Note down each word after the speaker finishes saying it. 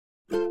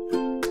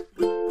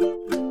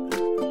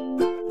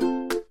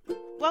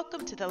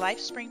Welcome to the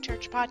LifeSpring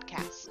Church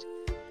podcast.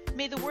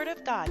 May the Word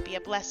of God be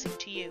a blessing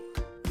to you.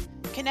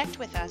 Connect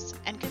with us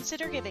and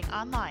consider giving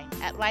online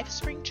at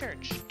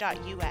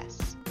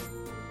lifespringchurch.us.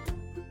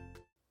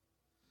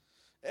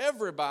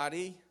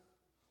 Everybody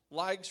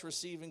likes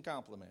receiving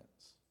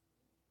compliments.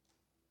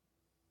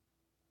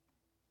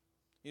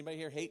 Anybody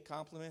here hate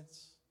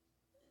compliments?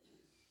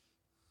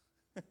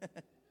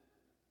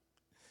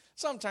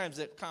 Sometimes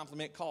that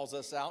compliment calls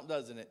us out,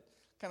 doesn't it?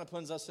 Kind of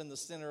puts us in the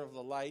center of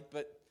the light,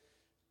 but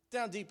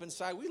down deep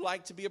inside, we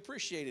like to be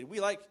appreciated. We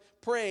like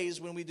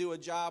praise when we do a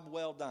job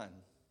well done.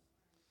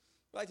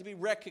 We like to be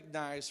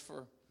recognized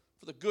for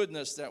the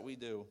goodness that we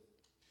do.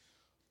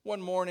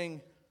 One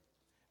morning,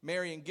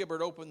 Marion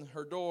Gibbard opened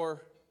her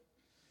door,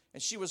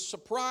 and she was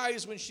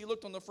surprised when she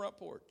looked on the front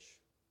porch.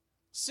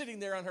 Sitting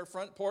there on her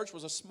front porch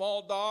was a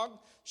small dog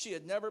she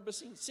had never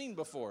seen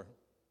before.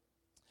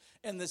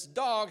 And this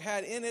dog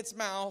had in its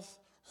mouth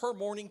her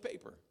morning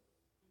paper.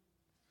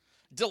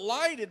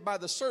 Delighted by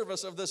the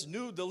service of this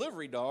new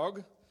delivery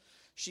dog,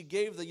 she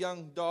gave the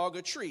young dog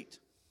a treat.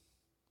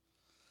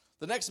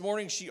 The next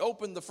morning, she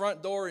opened the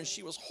front door, and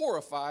she was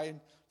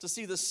horrified to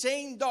see the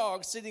same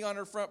dog sitting on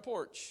her front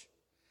porch,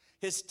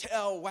 his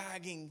tail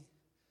wagging.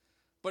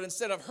 But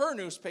instead of her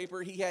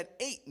newspaper, he had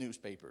 8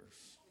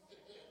 newspapers.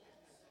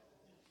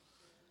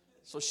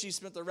 So she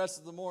spent the rest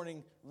of the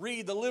morning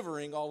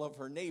re-delivering all of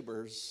her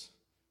neighbors'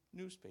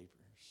 newspapers.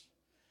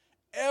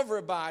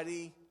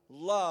 Everybody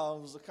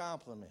loves a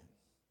compliment.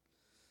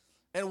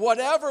 And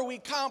whatever we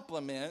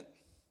compliment,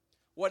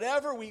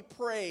 whatever we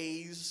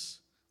praise,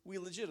 we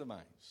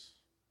legitimize.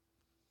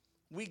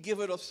 We give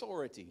it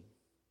authority.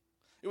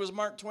 It was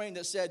Mark Twain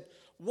that said,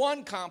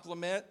 one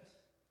compliment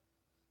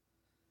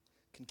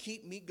can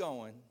keep me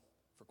going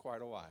for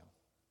quite a while.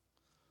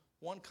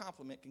 One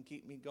compliment can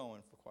keep me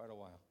going for quite a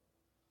while.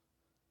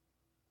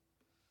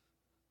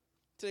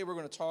 Today we're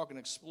going to talk and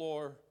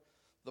explore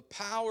the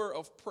power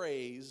of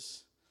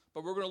praise,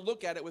 but we're going to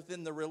look at it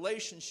within the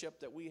relationship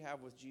that we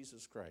have with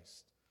Jesus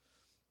Christ.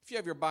 If you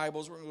have your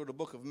Bibles, we're going to go to the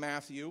book of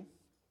Matthew.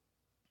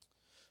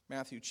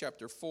 Matthew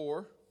chapter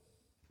 4.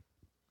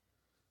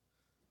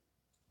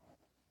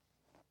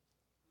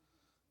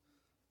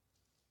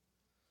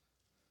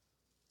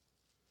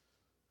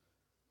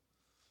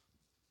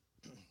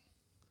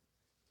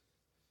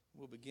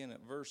 We'll begin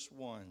at verse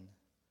 1.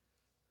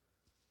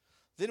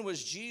 Then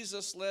was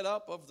Jesus led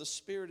up of the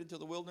Spirit into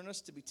the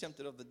wilderness to be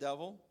tempted of the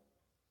devil.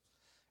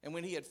 And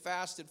when he had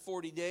fasted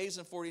 40 days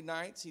and 40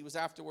 nights, he was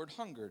afterward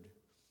hungered.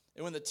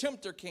 And when the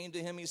tempter came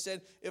to him, he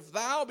said, If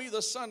thou be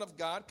the Son of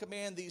God,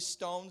 command these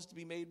stones to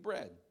be made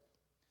bread.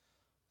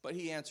 But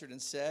he answered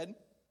and said,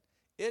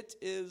 It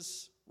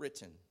is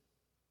written,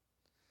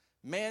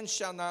 Man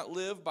shall not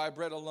live by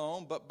bread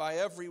alone, but by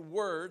every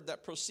word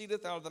that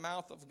proceedeth out of the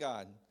mouth of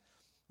God.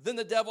 Then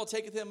the devil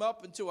taketh him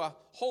up into a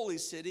holy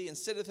city, and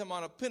sitteth him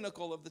on a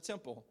pinnacle of the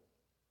temple,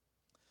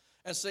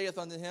 and saith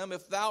unto him,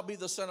 If thou be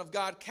the Son of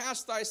God,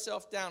 cast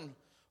thyself down,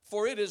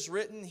 for it is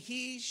written,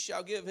 He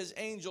shall give his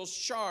angels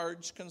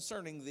charge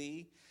concerning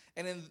thee,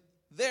 and in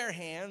their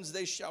hands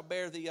they shall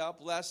bear thee up,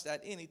 lest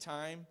at any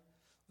time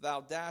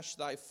thou dash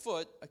thy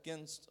foot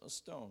against a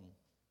stone.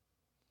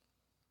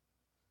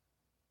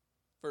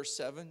 Verse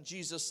 7,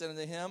 Jesus said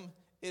unto him,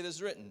 It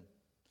is written,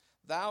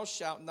 Thou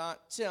shalt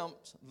not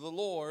tempt the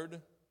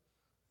Lord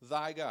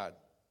thy God.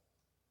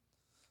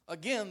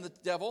 Again, the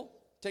devil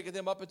taketh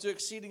him up into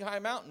exceeding high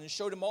mountain, and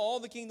showed him all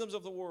the kingdoms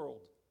of the world,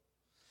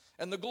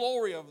 and the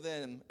glory of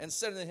them, and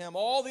said unto him,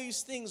 All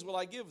these things will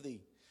I give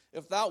thee,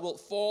 if thou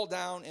wilt fall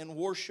down and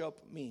worship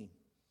me.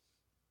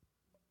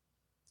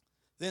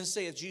 Then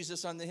saith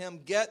Jesus unto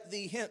him, Get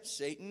thee hence,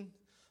 Satan,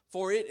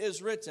 for it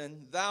is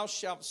written, Thou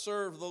shalt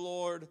serve the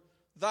Lord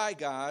thy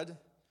God,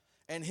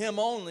 and him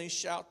only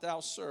shalt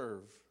thou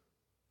serve.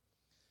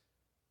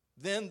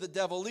 Then the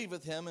devil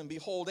leaveth him, and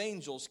behold,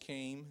 angels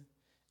came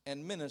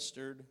and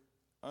ministered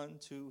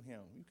unto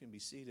him. You can be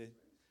seated.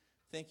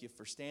 Thank you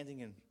for standing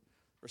in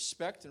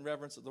respect and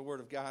reverence of the Word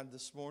of God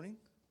this morning.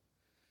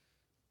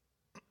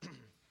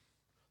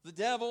 The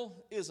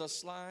devil is a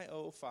sly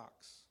old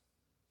fox.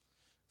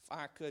 If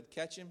I could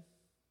catch him,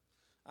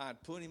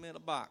 I'd put him in a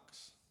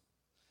box.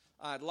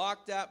 I'd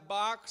lock that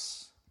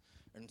box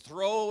and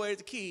throw away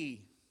the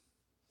key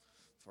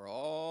for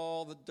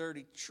all the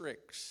dirty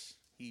tricks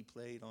he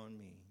played on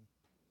me.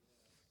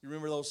 You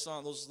remember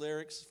those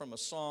lyrics from a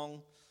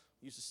song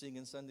we used to sing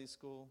in Sunday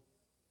school?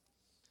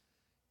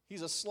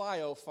 He's a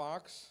sly old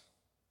fox.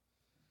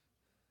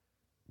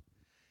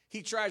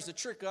 He tries to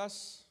trick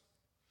us.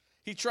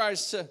 He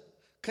tries to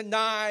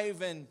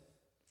connive and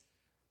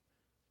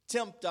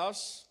tempt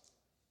us.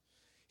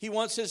 He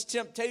wants his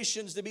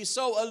temptations to be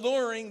so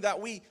alluring that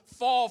we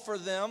fall for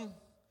them.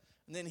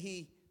 And then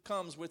he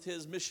comes with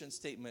his mission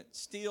statement: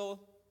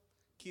 steal,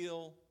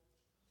 kill,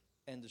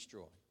 and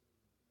destroy.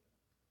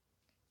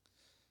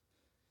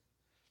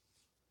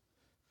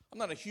 I'm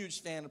not a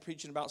huge fan of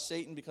preaching about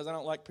Satan because I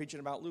don't like preaching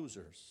about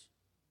losers.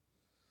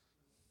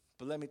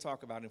 But let me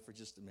talk about him for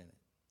just a minute.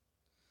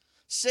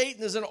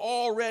 Satan is an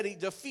already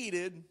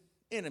defeated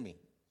enemy.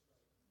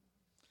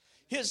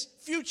 His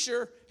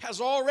future has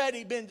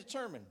already been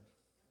determined.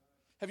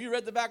 Have you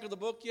read the back of the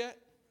book yet?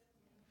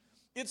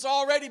 It's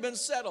already been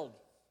settled.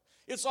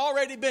 It's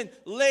already been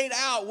laid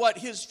out what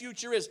his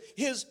future is.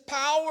 His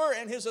power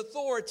and his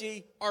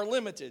authority are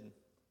limited.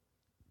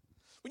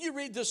 When you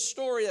read this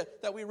story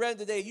that we read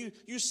today,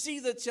 you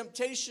see the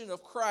temptation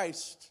of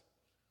Christ.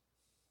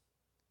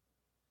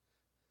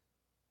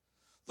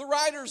 The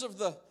writers of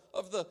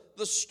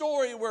the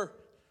story were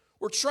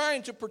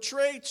trying to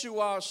portray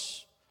to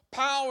us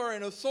power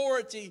and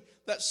authority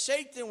that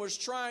Satan was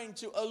trying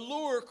to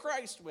allure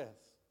Christ with.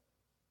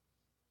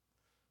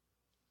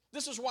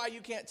 This is why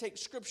you can't take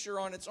Scripture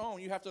on its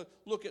own. You have to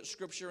look at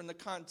Scripture in the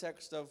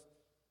context of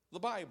the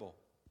Bible.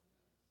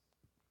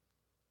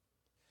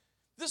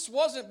 This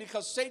wasn't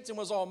because Satan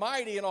was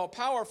almighty and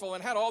all-powerful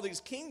and had all these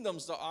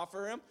kingdoms to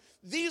offer him.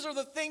 These are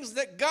the things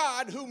that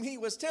God, whom he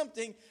was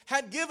tempting,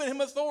 had given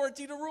him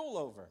authority to rule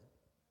over.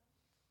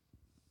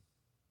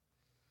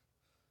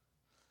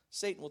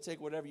 Satan will take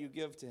whatever you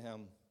give to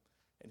him,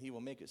 and he will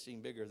make it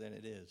seem bigger than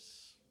it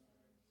is.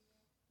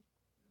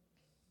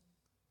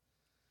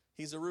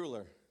 He's a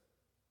ruler.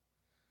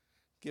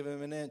 Give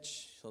him an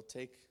inch, he'll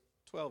take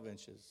 12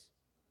 inches.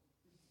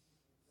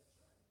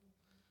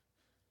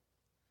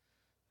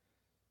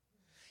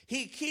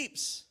 He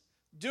keeps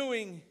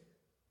doing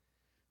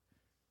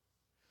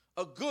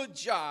a good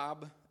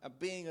job of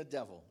being a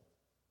devil.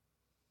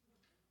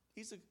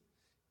 He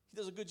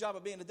does a good job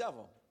of being a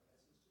devil.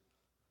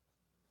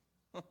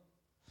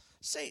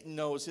 Satan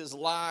knows his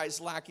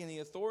lies lack any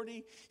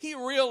authority. He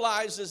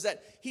realizes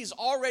that he's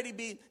already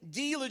been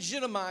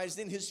delegitimized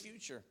in his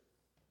future.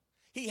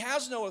 He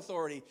has no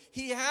authority.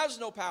 He has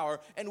no power.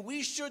 And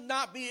we should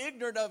not be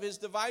ignorant of his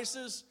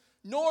devices,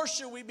 nor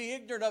should we be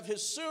ignorant of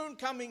his soon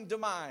coming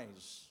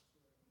demise.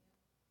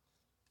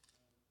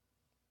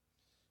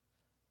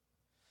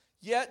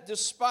 Yet,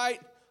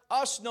 despite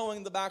us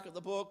knowing the back of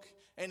the book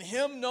and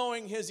him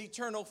knowing his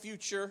eternal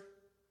future,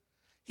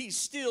 he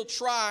still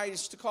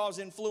tries to cause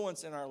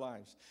influence in our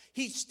lives.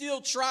 He still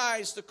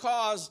tries to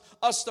cause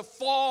us to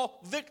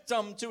fall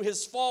victim to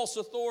his false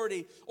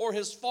authority or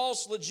his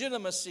false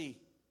legitimacy.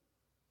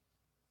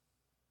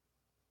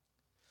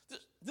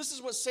 This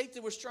is what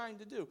Satan was trying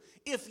to do.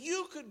 If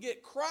you could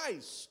get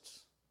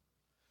Christ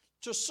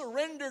to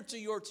surrender to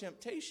your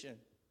temptation,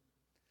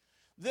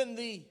 then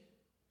the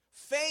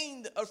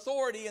feigned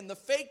authority and the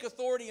fake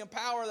authority and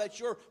power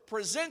that you're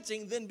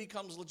presenting then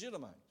becomes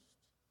legitimized.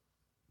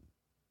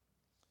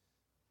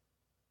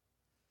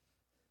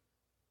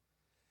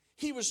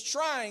 He was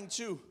trying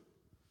to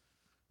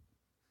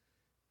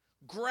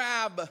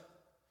grab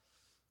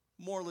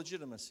more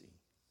legitimacy.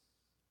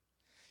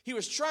 He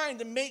was trying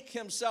to make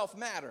himself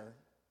matter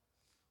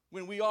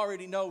when we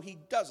already know he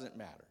doesn't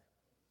matter.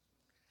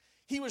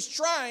 He was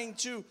trying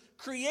to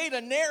create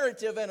a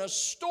narrative and a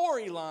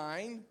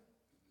storyline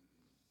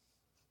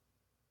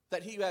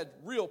that he had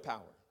real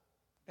power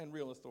and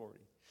real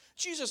authority.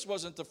 Jesus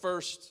wasn't the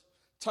first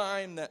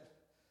time that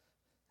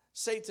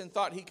Satan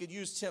thought he could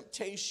use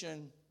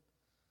temptation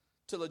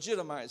to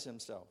legitimize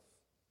himself.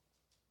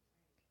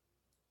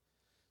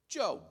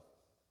 Job.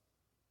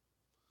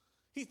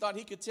 He thought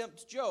he could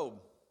tempt Job.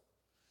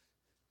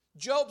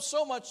 Job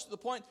so much to the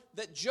point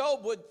that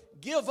Job would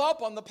give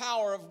up on the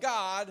power of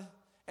God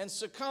and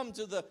succumb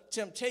to the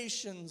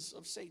temptations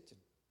of Satan.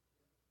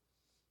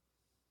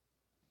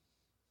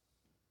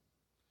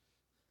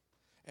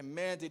 And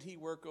man, did he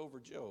work over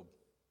Job.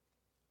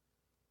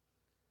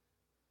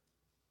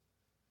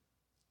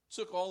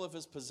 Took all of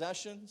his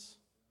possessions,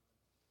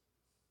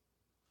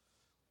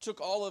 took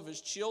all of his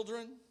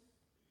children,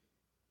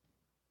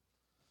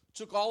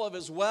 took all of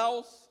his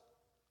wealth,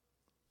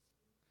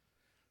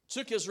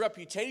 took his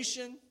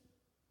reputation.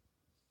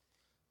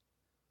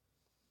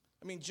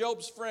 I mean,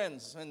 Job's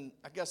friends, and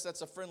I guess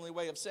that's a friendly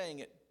way of saying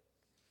it,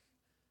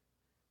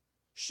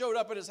 showed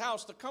up at his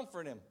house to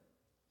comfort him.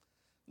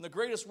 And the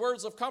greatest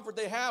words of comfort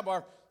they have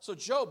are, so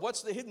Job,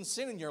 what's the hidden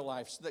sin in your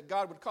life so that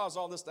God would cause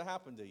all this to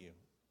happen to you?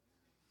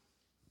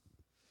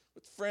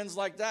 With friends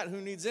like that,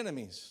 who needs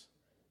enemies?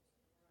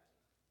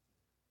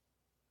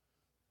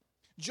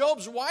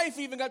 Job's wife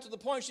even got to the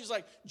point, she's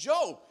like,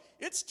 Job,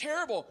 it's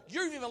terrible.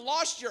 You've even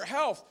lost your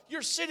health.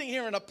 You're sitting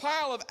here in a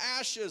pile of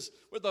ashes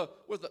with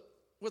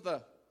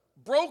a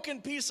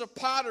broken piece of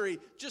pottery,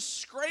 just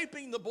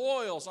scraping the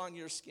boils on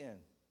your skin.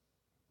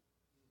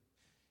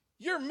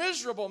 You're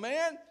miserable,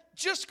 man.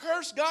 Just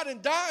curse God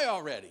and die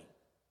already.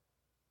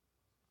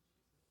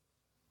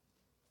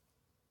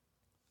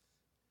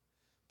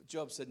 But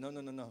Job said,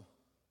 no.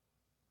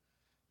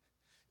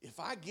 If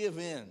I give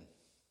in,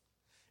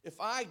 if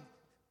I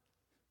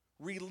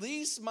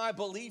release my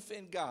belief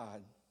in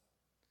God,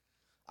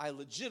 I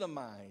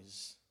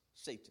legitimize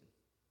Satan.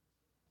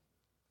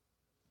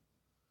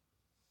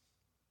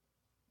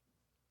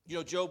 You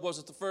know, Job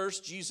wasn't the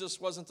first.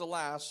 Jesus wasn't the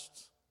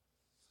last.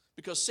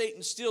 Because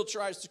Satan still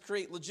tries to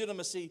create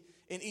legitimacy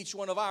in each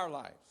one of our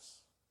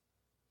lives.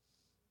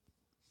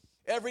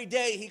 Every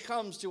day he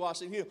comes to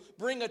us and he'll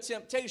bring a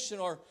temptation,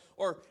 or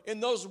in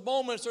those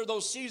moments or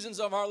those seasons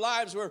of our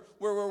lives where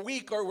we're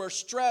weak or we're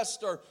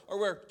stressed or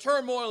where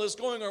turmoil is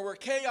going or where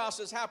chaos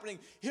is happening,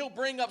 he'll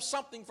bring up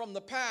something from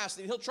the past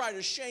and he'll try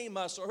to shame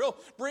us, or he'll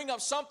bring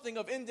up something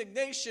of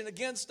indignation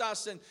against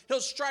us and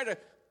he'll try to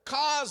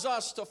cause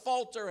us to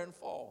falter and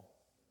fall.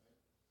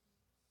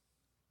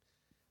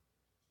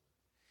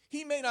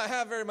 He may not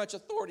have very much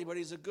authority, but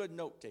he's a good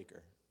note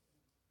taker.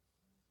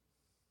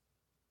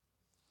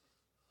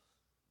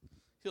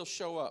 He'll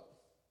show up,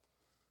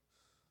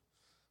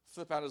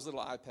 flip out his little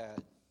iPad.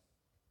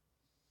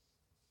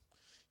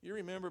 You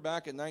remember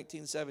back in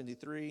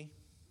 1973,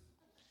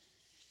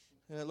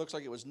 and it looks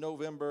like it was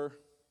November,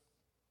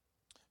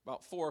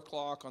 about 4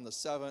 o'clock on the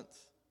 7th,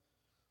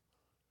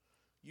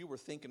 you were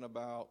thinking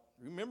about,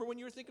 remember when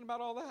you were thinking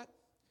about all that?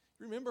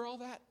 Remember all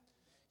that?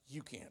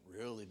 You can't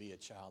really be a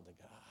child of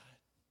God.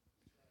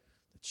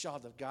 The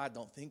child of God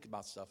don't think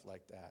about stuff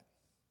like that.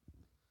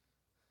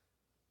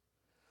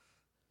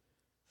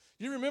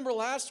 You remember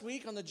last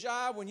week on the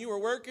job when you were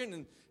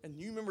working and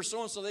you remember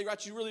so-and-so, they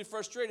got you really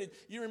frustrated.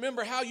 You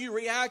remember how you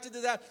reacted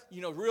to that?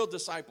 You know, real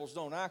disciples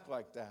don't act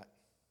like that.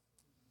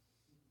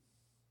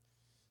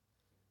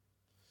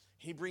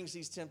 He brings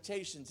these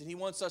temptations and he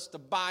wants us to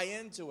buy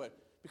into it.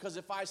 Because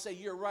if I say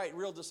you're right,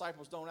 real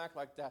disciples don't act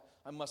like that,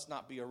 I must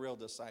not be a real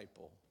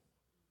disciple.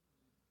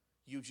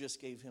 You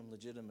just gave him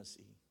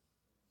legitimacy.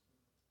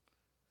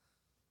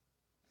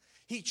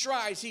 He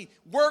tries, he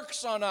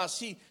works on us,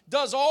 he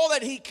does all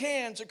that he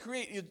can to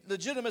create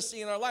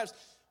legitimacy in our lives.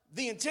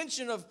 The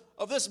intention of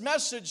this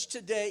message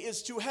today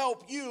is to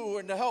help you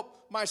and to help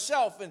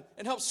myself and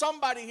help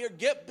somebody here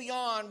get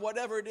beyond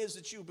whatever it is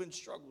that you've been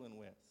struggling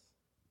with.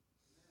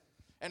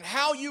 And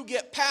how you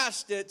get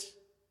past it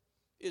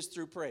is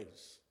through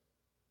praise.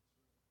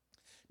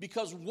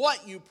 Because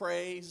what you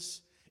praise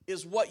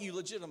is what you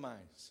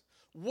legitimize.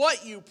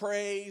 What you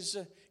praise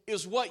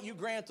is what you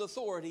grant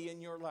authority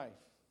in your life.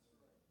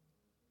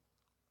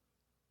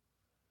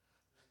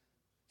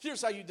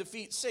 Here's how you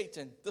defeat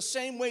Satan. The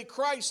same way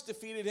Christ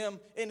defeated him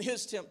in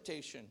his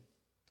temptation.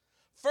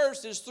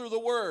 First is through the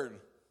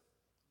word.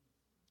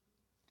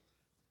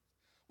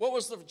 What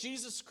was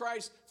Jesus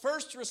Christ's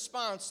first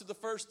response to the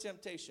first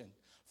temptation?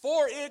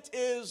 For it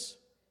is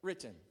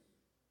written.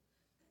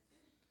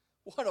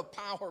 What a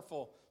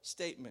powerful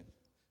statement.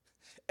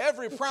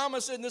 Every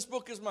promise in this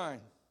book is mine.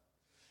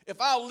 If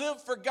I'll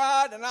live for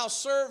God and I'll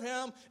serve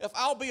him, if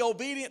I'll be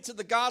obedient to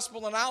the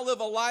gospel and I'll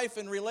live a life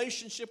in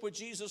relationship with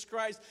Jesus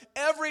Christ,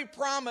 every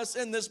promise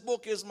in this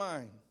book is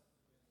mine.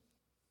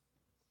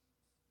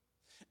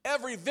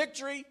 Every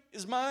victory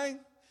is mine.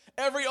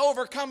 Every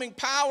overcoming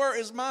power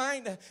is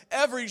mine.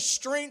 Every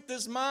strength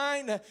is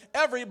mine.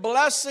 Every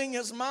blessing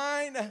is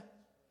mine.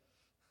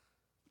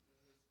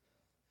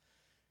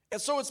 And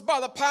so it's by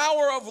the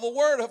power of the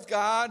word of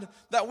God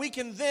that we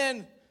can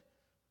then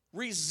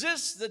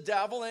resist the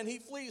devil and he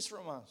flees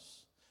from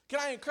us. Can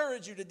I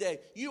encourage you today?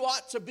 You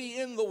ought to be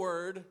in the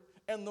word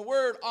and the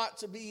word ought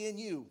to be in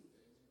you.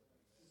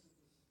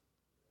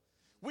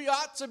 We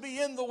ought to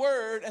be in the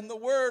word and the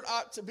word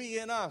ought to be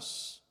in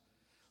us.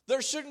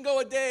 There shouldn't go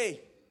a day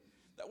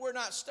that we're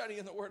not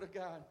studying the word of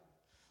God.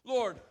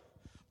 Lord,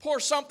 pour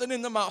something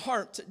into my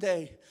heart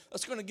today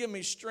that's going to give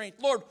me strength.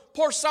 Lord,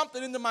 pour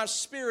something into my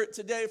spirit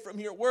today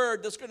from your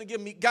word that's going to give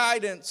me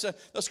guidance,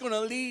 that's going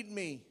to lead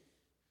me.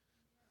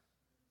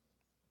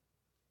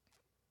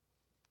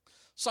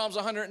 Psalms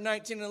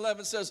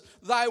 119:11 says,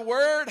 Thy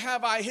word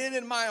have I hid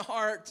in my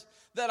heart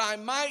that I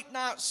might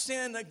not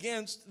sin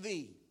against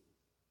thee.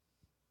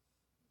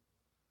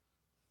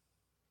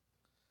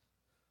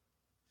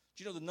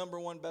 Do you know the number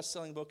one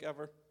best-selling book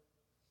ever?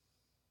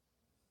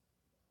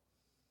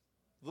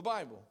 The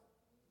Bible.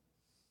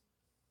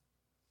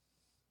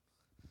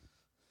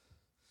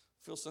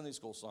 I feel Sunday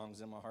school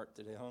songs in my heart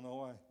today. I don't know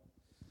why.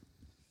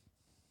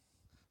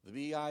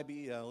 The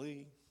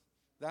Bible,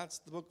 that's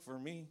the book for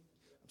me.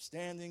 I'm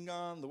standing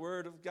on the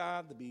word of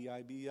God, the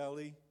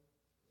Bible.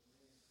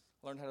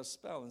 Learned how to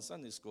spell in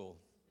Sunday school.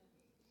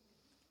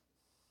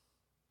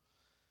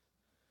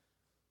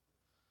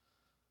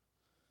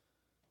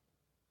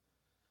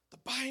 The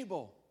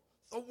Bible,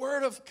 the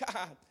word of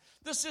God.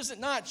 This is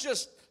not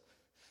just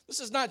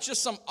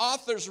some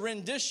author's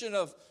rendition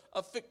of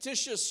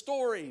fictitious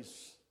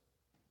stories.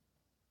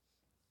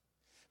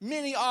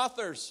 Many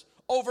authors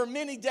over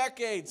many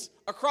decades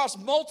across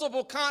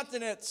multiple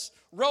continents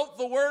wrote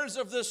the words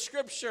of this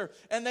scripture,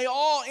 and they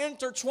all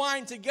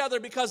intertwine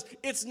together because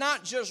it's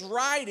not just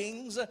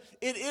writings,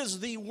 it is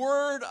the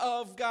word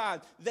of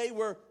God. They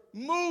were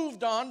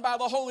moved on by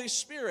the Holy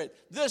Spirit.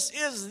 This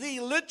is the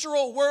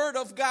literal word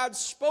of God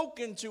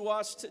spoken to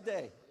us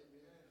today.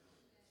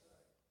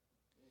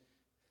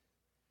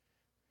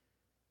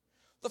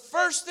 The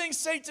first thing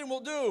Satan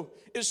will do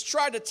is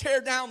try to tear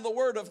down the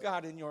word of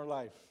God in your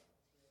life.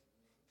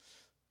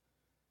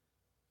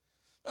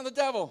 And the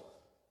devil,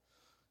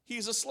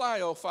 he's a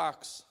sly old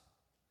fox.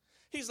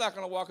 He's not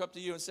going to walk up to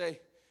you and say,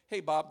 hey,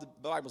 Bob, the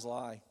Bible's a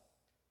lie.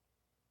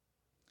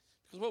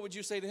 Because what would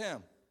you say to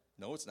him?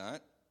 No, it's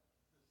not.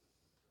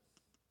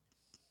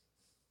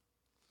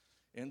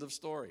 End of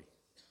story.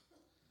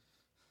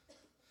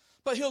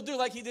 But he'll do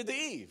like he did to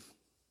Eve.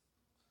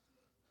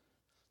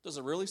 Does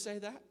it really say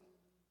that?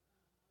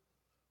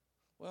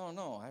 Well,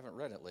 no, I haven't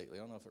read it lately.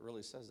 I don't know if it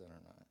really says that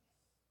or not.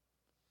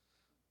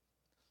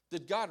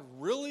 Did God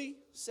really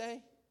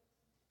say?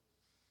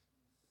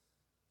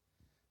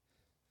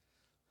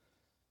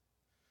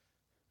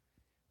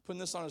 Putting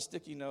this on a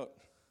sticky note,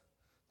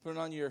 put it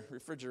on your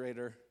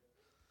refrigerator.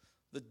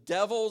 The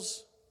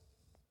devil's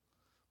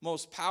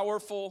most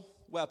powerful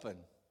weapon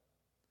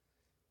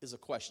is a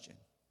question.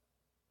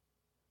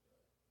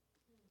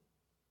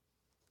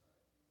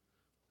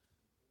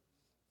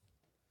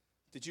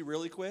 Did you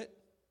really quit?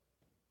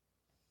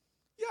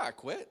 Yeah, I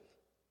quit.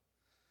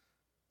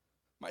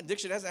 My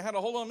addiction hasn't had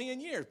a hold on me in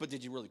years, but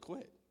did you really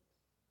quit?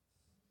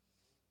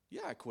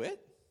 Yeah, I quit.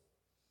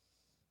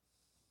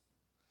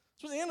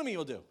 That's what the enemy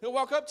will do. He'll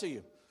walk up to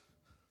you.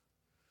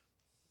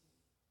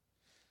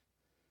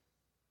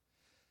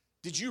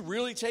 Did you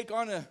really take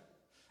on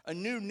a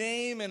new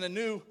name and a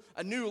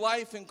new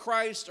life in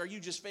Christ, or are you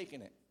just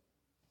faking it?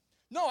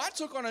 No, I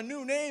took on a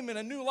new name and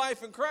a new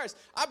life in Christ.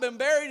 I've been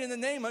buried in the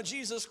name of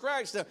Jesus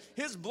Christ.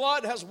 His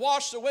blood has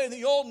washed away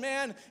the old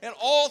man, and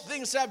all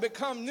things have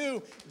become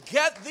new.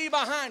 Get thee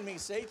behind me,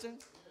 Satan.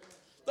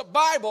 The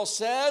Bible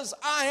says,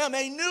 I am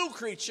a new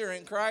creature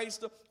in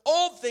Christ.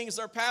 Old things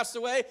are passed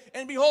away,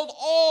 and behold,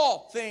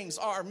 all things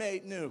are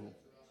made new.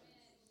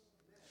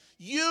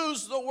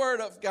 Use the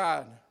word of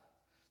God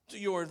to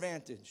your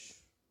advantage.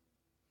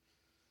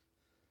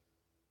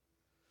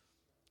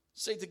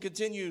 Satan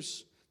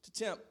continues to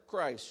tempt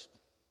Christ.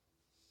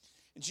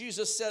 And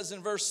Jesus says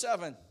in verse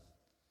 7,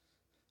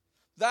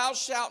 thou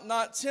shalt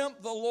not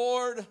tempt the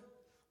Lord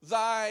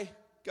thy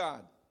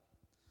God.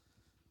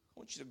 I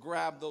want you to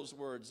grab those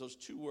words, those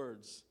two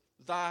words,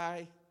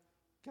 thy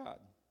God.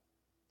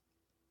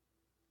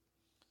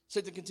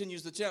 Satan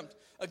continues to tempt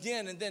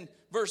again, and then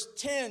verse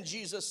 10,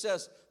 Jesus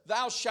says,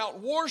 thou shalt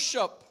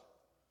worship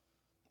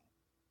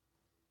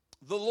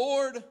the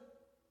Lord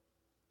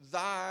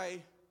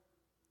thy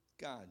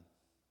God.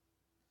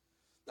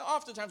 Now,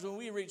 oftentimes when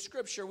we read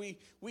Scripture, we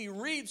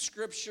read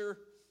Scripture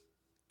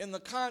in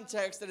the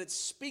context that it's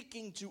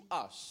speaking to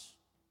us,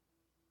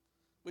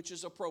 which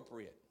is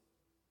appropriate,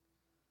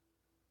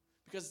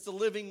 because it's the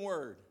living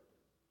Word.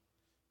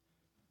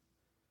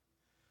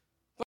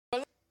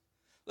 But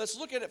let's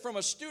look at it from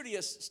a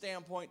studious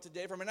standpoint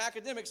today, from an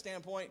academic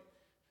standpoint.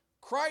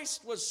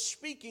 Christ was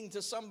speaking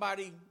to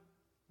somebody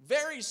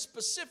very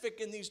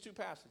specific in these two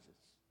passages.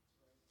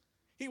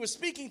 He was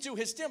speaking to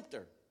his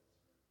tempter.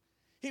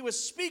 He was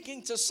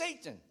speaking to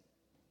Satan.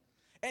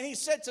 And he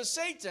said to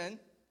Satan,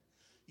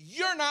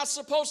 you're not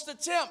supposed to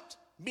tempt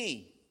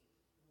me.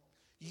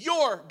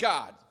 You're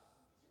God.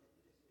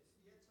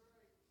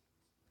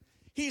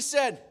 He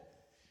said,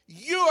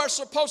 you are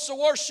supposed to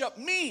worship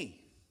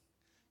me.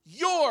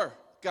 You're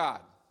God.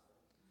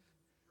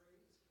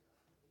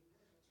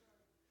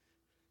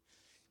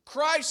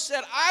 Christ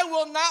said, I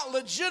will not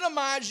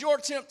legitimize your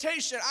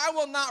temptation. I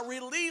will not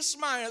release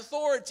my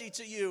authority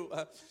to you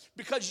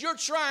because you're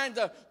trying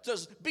to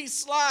be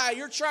sly.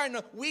 You're trying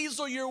to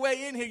weasel your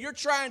way in here. You're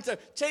trying to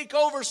take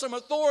over some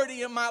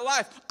authority in my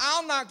life.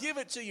 I'll not give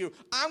it to you.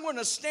 I'm going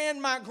to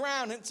stand my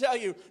ground and tell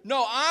you,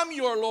 no, I'm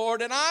your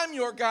Lord and I'm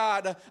your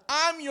God.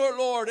 I'm your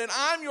Lord and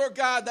I'm your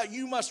God that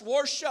you must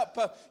worship.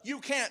 You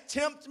can't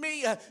tempt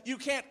me. You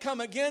can't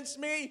come against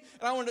me.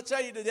 And I want to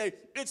tell you today,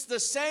 it's the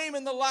same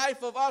in the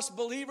life of us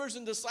believers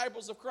and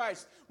disciples of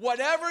Christ.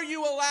 Whatever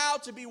you allow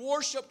to be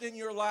worshiped in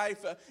your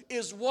life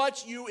is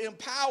what you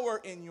empower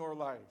in your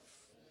life.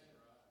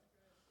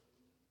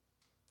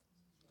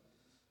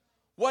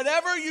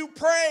 Whatever you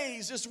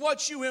praise is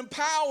what you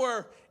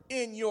empower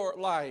in your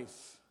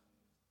life.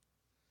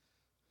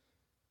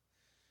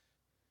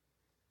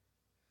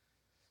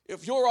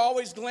 If you're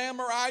always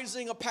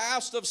glamorizing a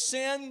past of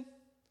sin,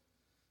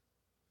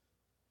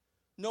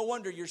 no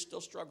wonder you're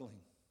still struggling.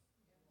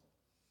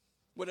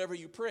 Whatever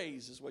you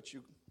praise is what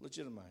you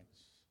legitimize.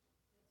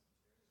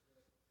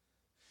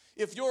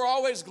 If you're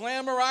always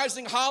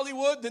glamorizing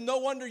Hollywood, then no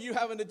wonder you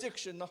have an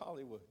addiction to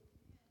Hollywood.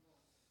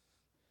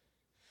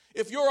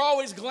 If you're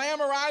always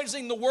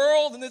glamorizing the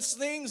world and its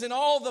things and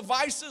all the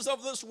vices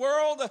of this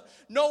world,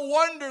 no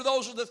wonder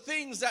those are the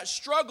things that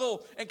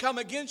struggle and come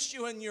against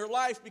you in your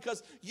life,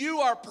 because you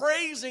are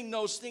praising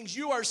those things.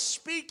 You are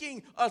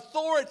speaking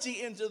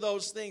authority into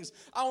those things.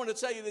 I want to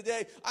tell you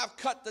today, I've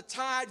cut the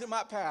tide to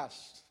my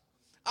past.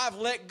 I've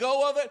let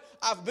go of it.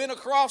 I've been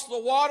across the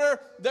water.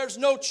 There's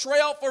no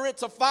trail for it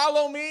to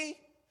follow me.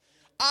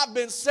 I've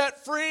been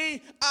set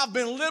free. I've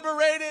been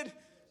liberated.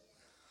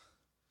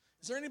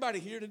 Is there anybody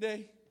here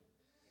today?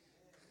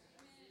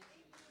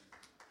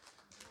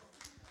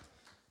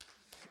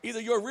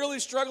 Either you're really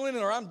struggling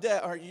or I'm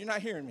dead, or you're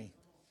not hearing me.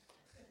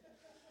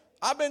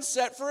 I've been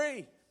set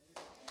free.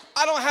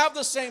 I don't have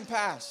the same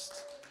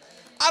past.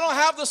 I don't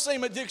have the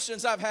same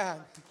addictions I've had.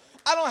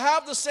 I don't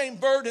have the same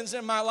burdens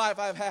in my life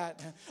I've had.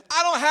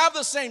 I don't have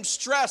the same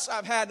stress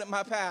I've had in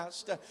my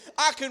past.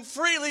 I can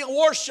freely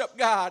worship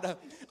God.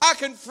 I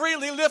can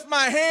freely lift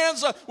my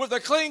hands with a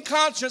clean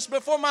conscience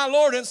before my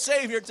Lord and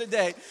Savior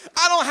today.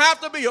 I don't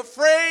have to be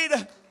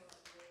afraid.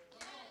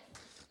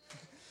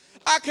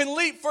 I can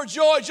leap for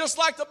joy just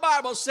like the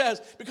Bible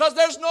says, because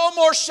there's no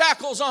more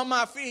shackles on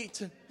my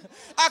feet.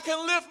 I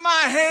can lift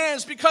my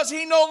hands because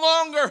He no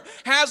longer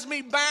has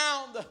me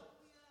bound.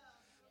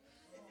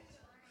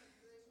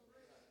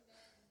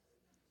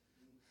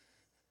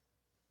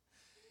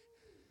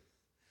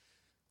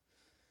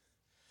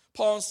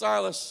 Paul and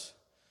Silas,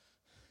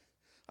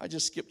 I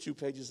just skipped 2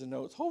 pages of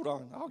notes. Hold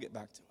on, I'll get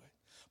back to it.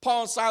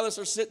 Paul and Silas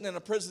are sitting in a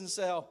prison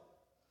cell.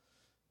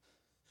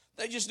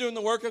 They're just doing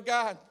the work of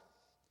God.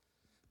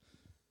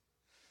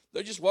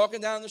 They're just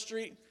walking down the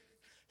street,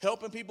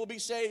 helping people be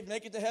saved,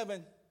 make it to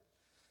heaven.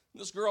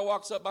 This girl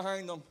walks up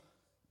behind them.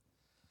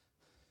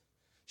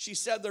 She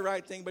said the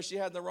right thing, but she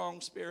had the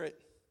wrong spirit.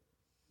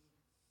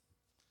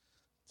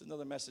 It's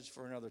another message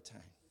for another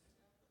time.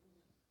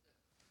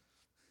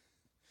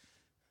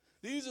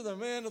 These are the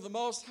men of the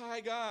Most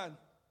High God.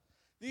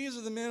 These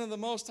are the men of the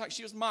Most High.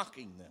 She was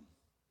mocking them.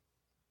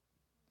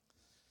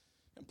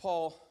 And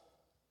Paul,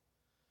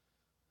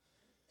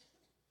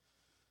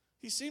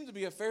 he seemed to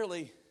be a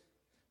fairly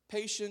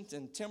patient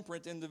and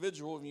temperate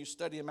individual when you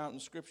study him out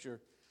in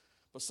Scripture.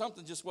 But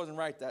something just wasn't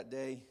right that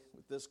day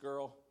with this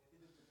girl.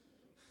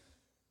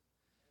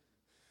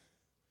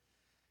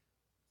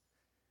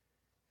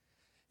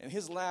 And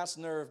his last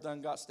nerve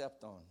done got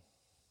stepped on.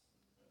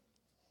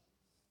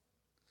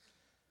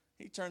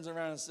 He turns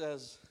around and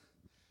says,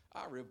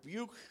 I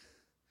rebuke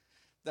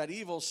that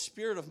evil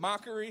spirit of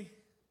mockery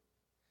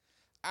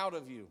out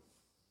of you.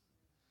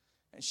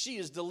 And she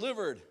is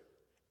delivered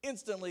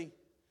instantly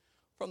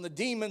from the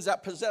demons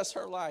that possess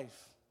her life.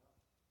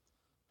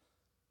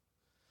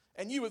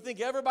 And you would think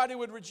everybody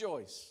would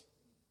rejoice.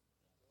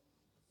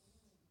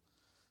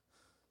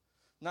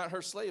 Not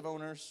her slave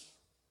owners.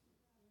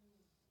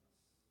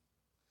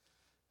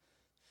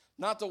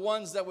 Not the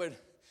ones that would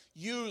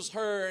use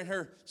her and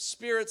her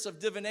spirits of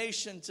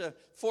divination to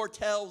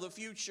foretell the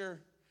future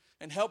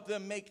and help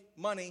them make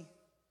money.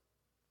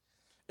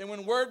 And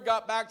when word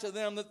got back to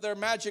them that their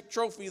magic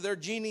trophy, their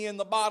genie in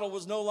the bottle,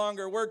 was no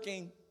longer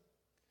working,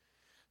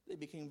 they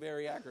became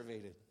very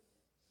aggravated,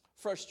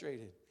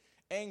 frustrated,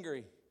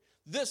 angry.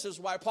 This is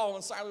why Paul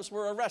and Silas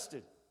were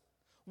arrested,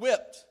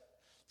 whipped,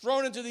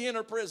 thrown into the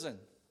inner prison.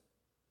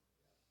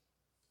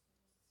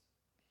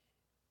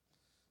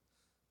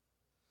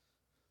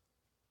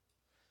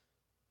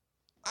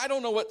 I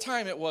don't know what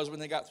time it was when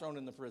they got thrown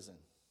into prison.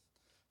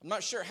 I'm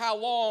not sure how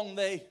long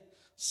they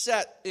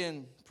sat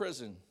in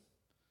prison.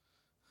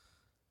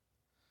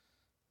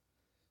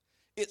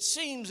 It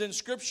seems in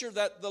Scripture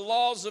that the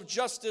laws of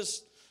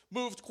justice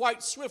moved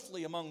quite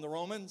swiftly among the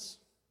Romans.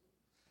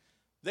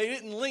 They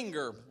didn't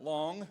linger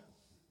long.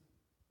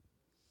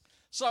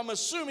 So I'm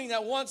assuming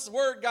that once the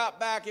word got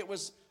back, it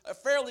was a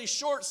fairly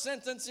short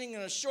sentencing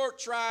and a short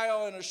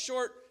trial and a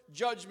short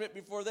judgment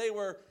before they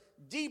were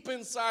deep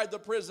inside the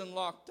prison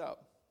locked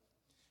up.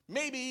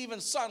 Maybe even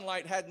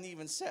sunlight hadn't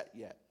even set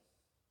yet.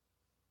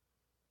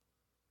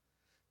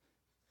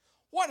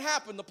 What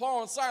happened to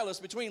Paul and Silas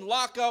between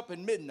lockup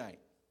and midnight?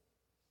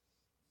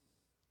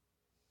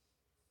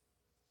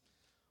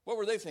 What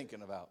were they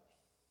thinking about?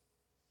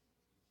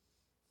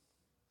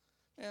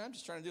 Man, I'm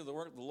just trying to do the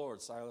work of the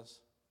Lord, Silas.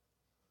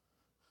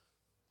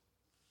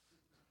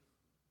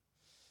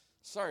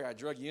 Sorry I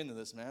drug you into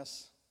this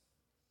mess.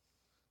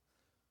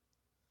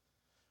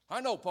 I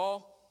know,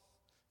 Paul.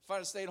 If I'd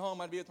have stayed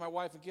home, I'd be with my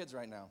wife and kids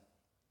right now.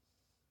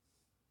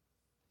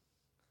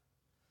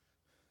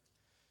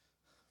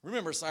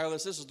 Remember,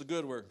 Silas, this is the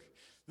good word.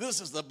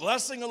 This is the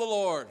blessing of the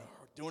Lord.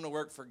 We're doing the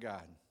work for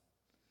God.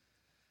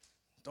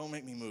 Don't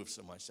make me move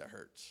so much. That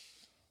hurts.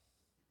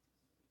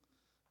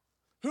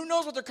 Who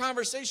knows what their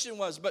conversation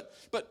was, but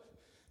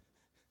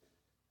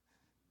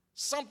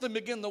something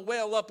began to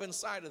well up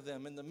inside of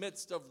them in the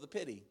midst of the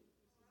pity,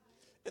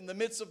 in the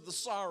midst of the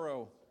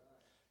sorrow,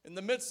 in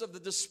the midst of the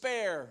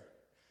despair,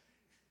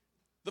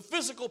 the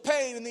physical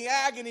pain and the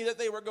agony that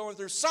they were going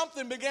through.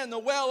 Something began to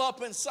well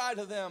up inside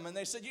of them, and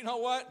they said, you know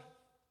what?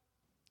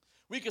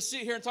 We could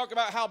sit here and talk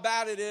about how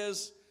bad it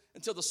is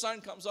until the sun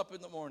comes up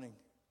in the morning.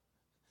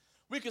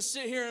 We could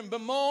sit here and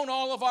bemoan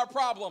all of our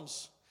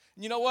problems.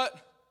 And you know what,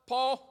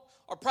 Paul?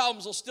 Our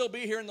problems will still be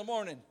here in the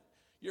morning.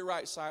 You're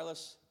right,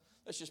 Silas.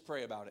 Let's just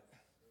pray about it.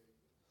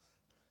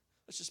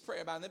 Let's just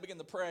pray about it. And they begin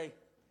to pray.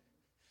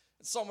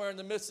 And somewhere in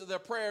the midst of their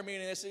prayer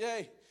meeting, they say,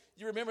 hey,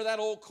 you remember that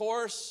old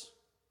chorus?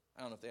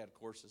 I don't know if they had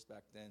courses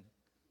back then.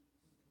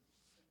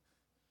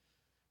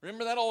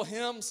 Remember that old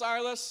hymn,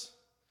 Silas?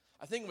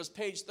 I think it was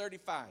page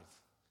 35.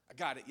 I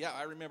got it. Yeah,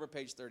 I remember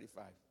page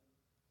 35.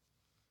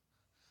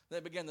 They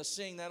began to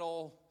sing that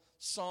old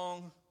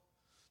song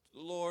to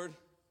the Lord.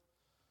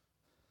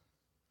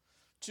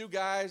 2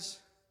 guys,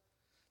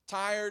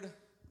 tired,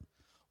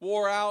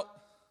 wore out,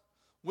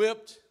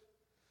 whipped,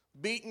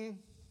 beaten,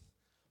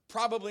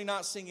 probably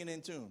not singing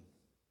in tune.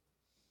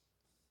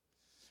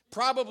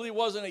 probably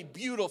wasn't a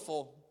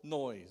beautiful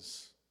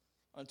noise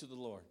unto the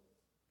Lord.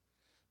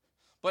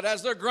 But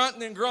as they're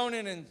grunting and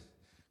groaning and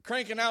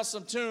cranking out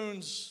some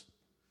tunes,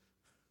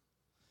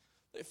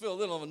 they feel a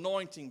little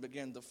anointing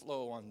begin to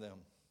flow on them.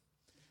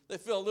 They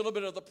feel a little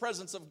bit of the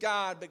presence of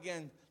God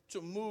begin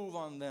to move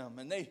on them.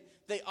 And they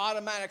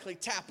automatically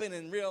tap in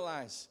and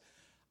realize,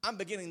 I'm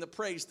beginning to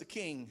praise the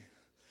King.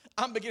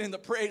 I'm beginning to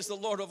praise the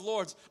Lord of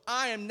Lords.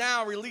 I am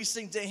now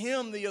releasing to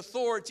Him the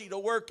authority to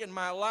work in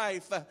my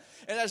life.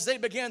 And as they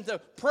began to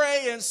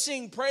pray and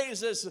sing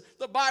praises,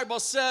 the Bible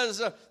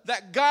says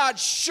that God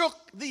shook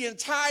the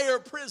entire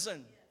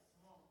prison.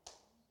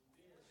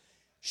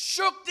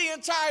 Shook the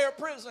entire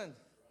prison.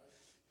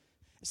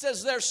 It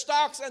says their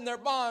stocks and their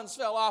bonds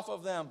fell off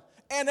of them,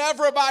 and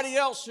everybody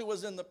else who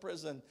was in the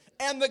prison.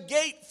 And the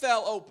gate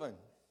fell open.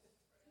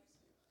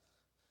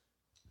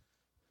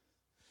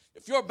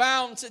 If you're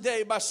bound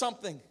today by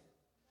something,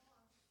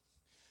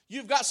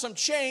 you've got some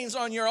chains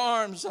on your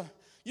arms,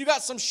 you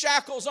got some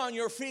shackles on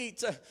your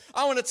feet,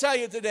 I want to tell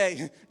you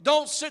today,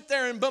 don't sit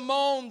there and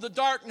bemoan the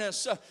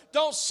darkness.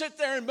 Don't sit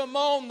there and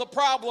bemoan the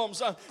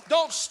problems.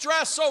 Don't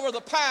stress over the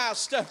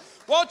past.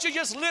 Won't you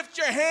just lift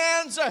your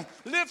hands,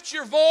 lift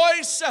your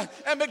voice,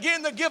 and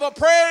begin to give a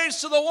praise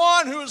to the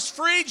one who has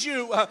freed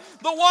you,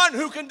 the one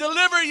who can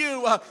deliver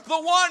you,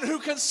 the one who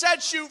can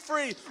set you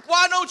free.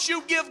 Why don't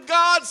you give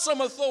God some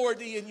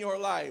authority in your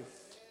life?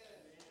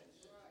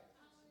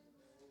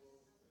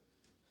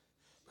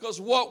 Because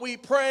what we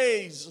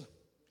praise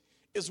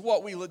is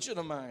what we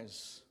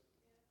legitimize.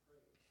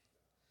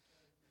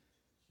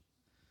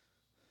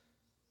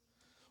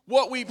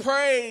 What we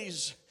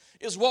praise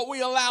is what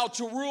we allow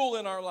to rule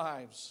in our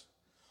lives.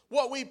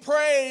 What we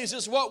praise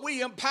is what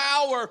we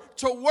empower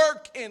to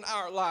work in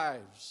our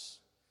lives.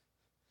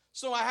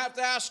 So I have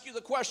to ask you the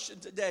question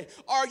today,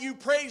 are you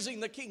praising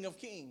the King of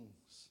Kings?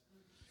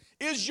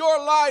 Is your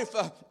life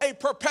a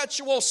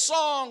perpetual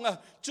song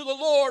to the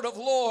Lord of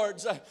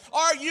Lords?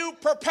 Are you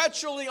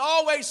perpetually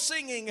always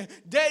singing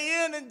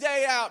day in and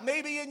day out?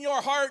 Maybe in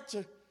your heart.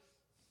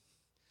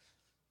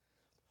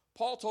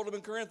 Paul told him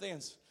in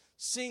Corinthians,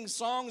 sing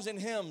songs and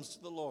hymns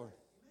to the Lord.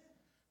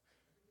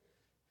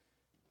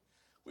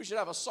 We should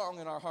have a song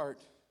in our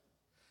heart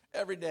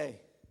every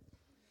day.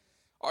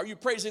 Are you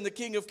praising the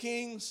King of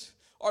Kings?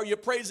 Are you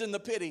praising the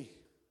pity?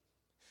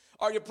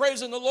 Are you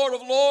praising the Lord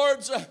of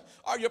Lords?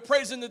 Are you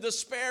praising the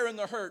despair and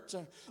the hurt?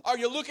 Are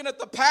you looking at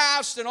the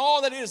past and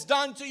all that He has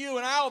done to you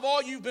and how of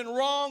all you've been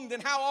wronged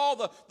and how all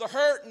the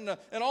hurt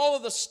and all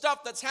of the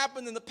stuff that's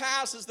happened in the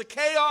past is the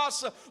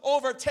chaos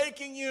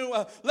overtaking you?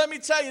 Let me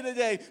tell you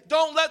today,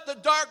 don't let the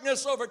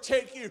darkness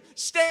overtake you.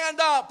 Stand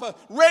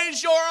up,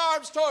 raise your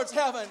arms towards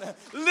heaven,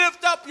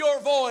 lift up your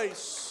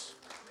voice.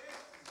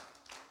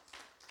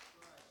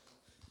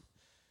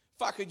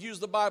 If I could use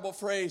the Bible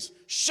phrase,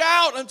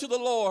 shout unto the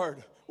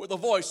Lord with a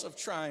voice of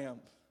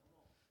triumph.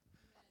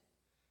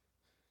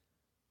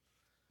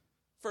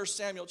 1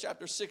 Samuel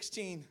chapter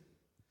 16,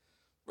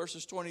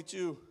 verses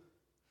 22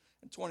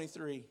 and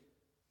 23.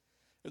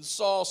 And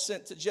Saul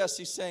sent to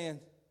Jesse,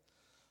 saying,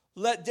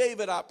 let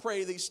David, I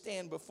pray thee,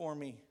 stand before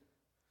me,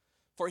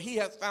 for he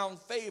hath found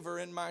favor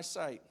in my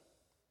sight.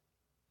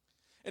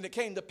 And it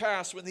came to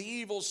pass, when the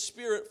evil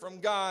spirit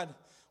from God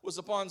was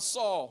upon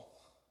Saul,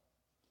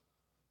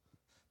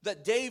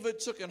 that David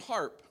took an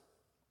harp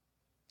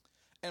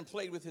and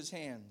played with his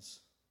hands.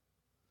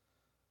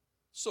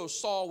 So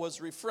Saul was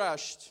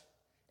refreshed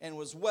and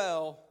was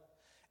well,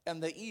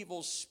 and the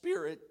evil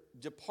spirit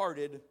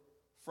departed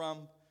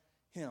from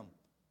him.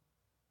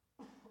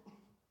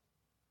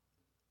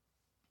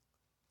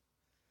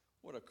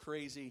 What a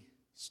crazy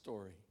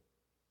story.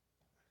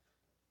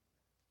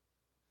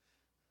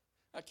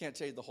 I can't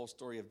tell you the whole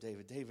story of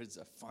David. David's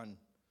a fun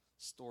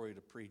story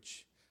to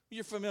preach.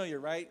 You're familiar,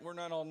 right? We're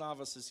not all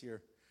novices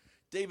here.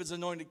 David's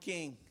anointed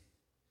king.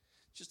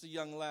 Just a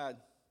young lad,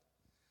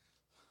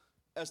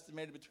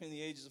 estimated between the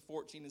ages of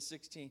 14 and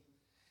 16.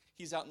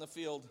 He's out in the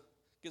field,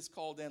 gets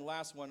called in,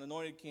 last one,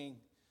 anointed king.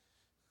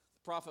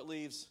 The prophet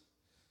leaves.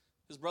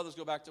 His brothers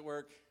go back to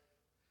work.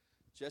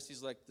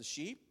 Jesse's like, the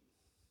sheep?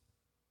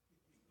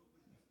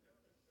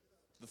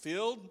 The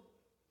field?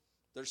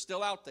 They're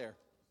still out there.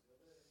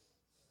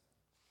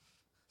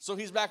 So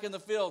he's back in the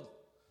field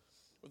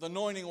with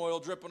anointing oil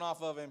dripping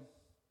off of him.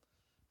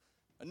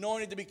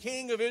 Anointed to be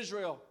king of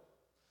Israel.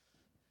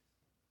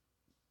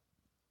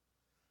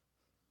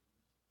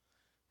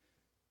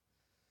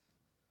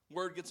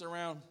 Word gets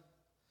around.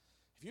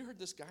 Have you heard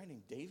this guy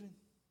named David?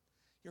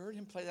 You heard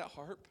him play that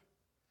harp?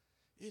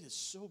 It is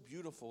so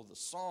beautiful, the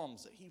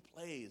psalms that he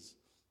plays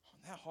on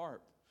that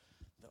harp.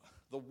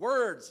 The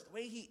words, the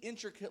way he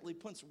intricately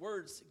puts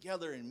words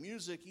together in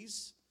music,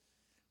 he's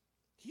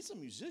a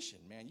musician,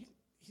 man.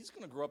 He's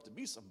going to grow up to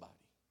be somebody.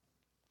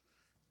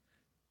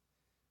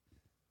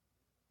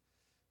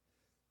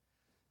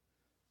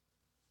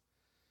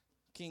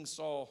 King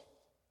Saul,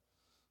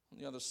 on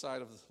the other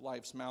side of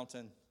life's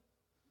mountain,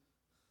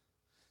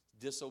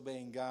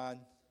 disobeying God,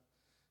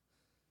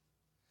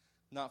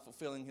 not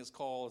fulfilling his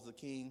call as the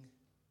king,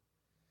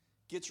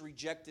 gets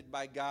rejected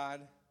by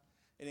God,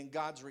 and in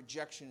God's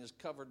rejection is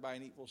covered by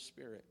an evil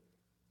spirit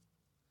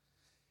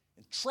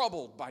and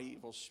troubled by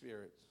evil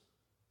spirits.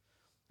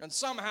 And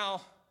somehow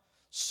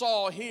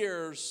Saul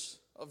hears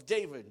of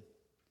David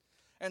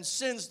and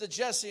sends to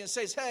Jesse and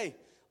says, hey,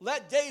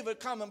 let David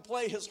come and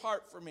play his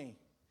harp for me.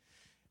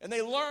 And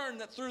they learn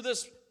that through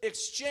this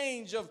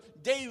exchange of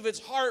David's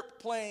harp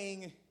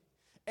playing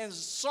and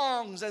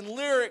songs and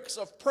lyrics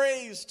of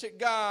praise to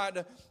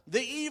God,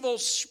 the evil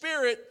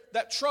spirit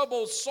that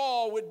troubled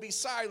Saul would be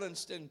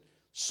silenced, and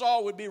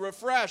Saul would be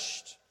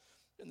refreshed,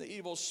 and the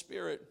evil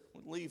spirit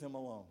would leave him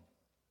alone.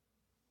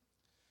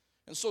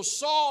 And so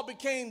Saul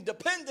became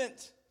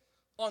dependent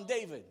on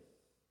David.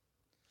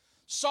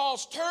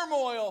 Saul's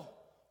turmoil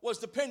was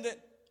dependent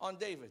on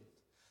David.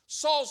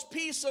 Saul's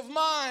peace of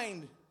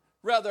mind,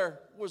 rather,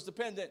 was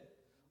dependent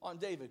on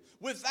David.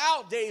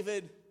 Without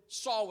David,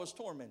 Saul was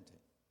tormented.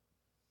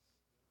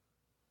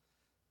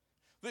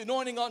 The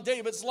anointing on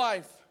David's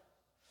life,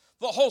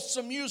 the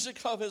wholesome music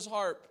of his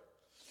harp,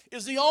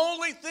 is the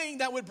only thing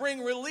that would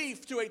bring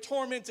relief to a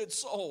tormented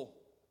soul.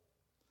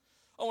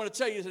 I want to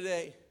tell you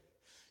today,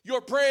 your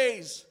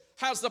praise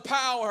has the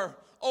power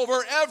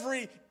over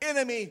every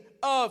enemy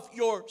of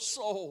your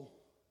soul.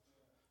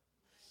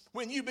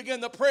 When you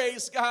begin to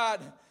praise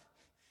God,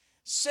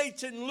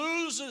 Satan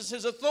loses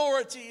his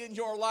authority in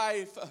your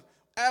life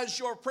as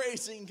you're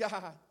praising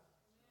God.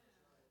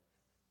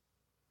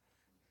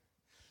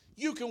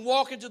 You can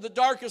walk into the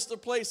darkest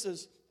of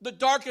places, the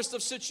darkest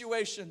of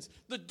situations,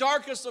 the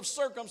darkest of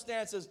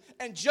circumstances,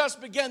 and just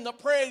begin to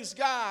praise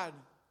God.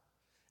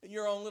 And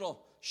your own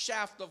little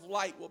shaft of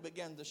light will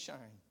begin to shine.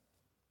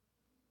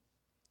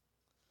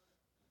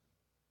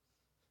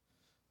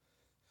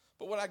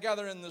 But what I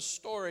gather in this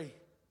story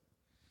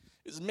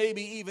is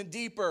maybe even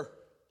deeper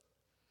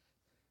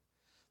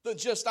than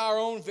just our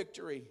own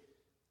victory.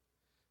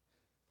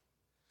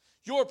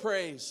 Your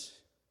praise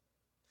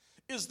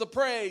is the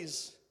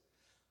praise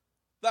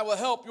that will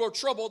help your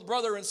troubled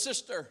brother and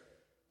sister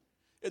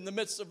in the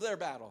midst of their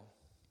battle.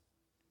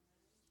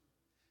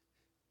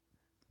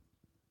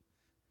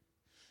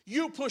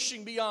 You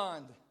pushing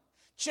beyond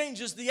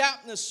changes the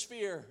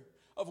atmosphere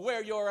of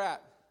where you're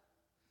at.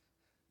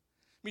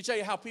 Let me tell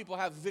you how people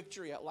have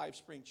victory at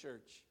LifeSpring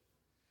Church.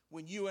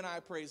 When you and I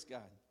praise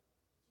God.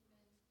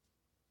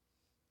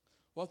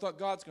 Well, I thought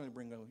God's going to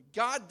bring it.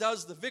 God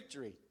does the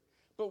victory,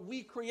 but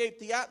we create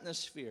the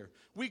atmosphere.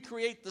 We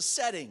create the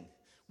setting.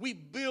 We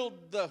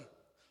build the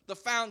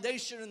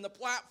foundation and the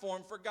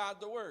platform for God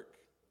to work.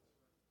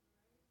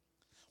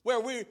 Where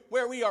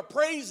we are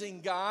praising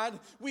God,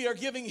 we are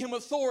giving Him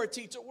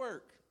authority to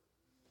work.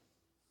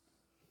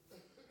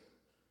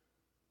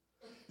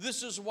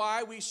 This is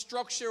why we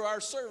structure our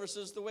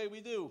services the way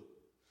we do.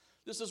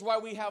 This is why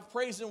we have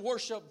praise and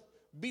worship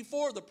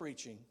before the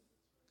preaching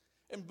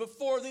and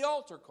before the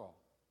altar call.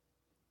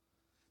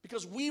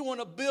 Because we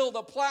want to build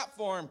a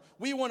platform.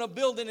 We want to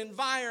build an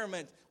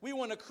environment. We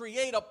want to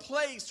create a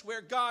place where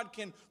God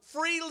can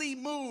freely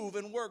move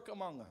and work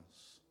among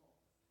us.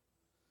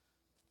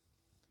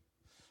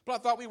 But I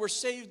thought we were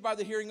saved by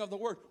the hearing of the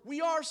word. We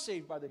are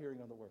saved by the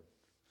hearing of the word.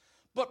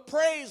 But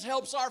praise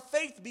helps our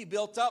faith be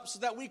built up so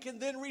that we can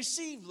then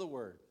receive the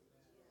word.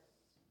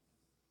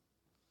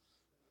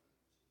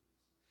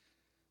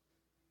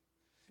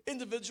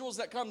 Individuals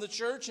that come to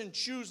church and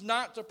choose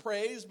not to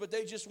praise, but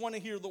they just want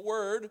to hear the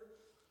word,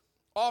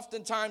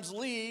 oftentimes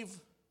leave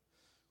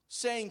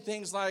saying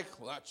things like,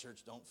 well, that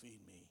church don't feed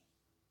me.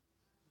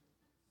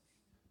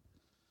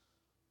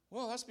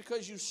 Well, that's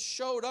because you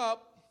showed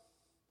up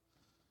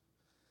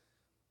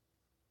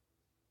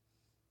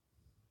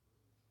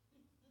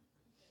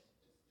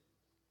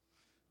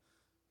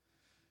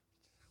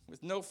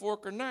with no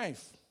fork or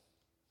knife.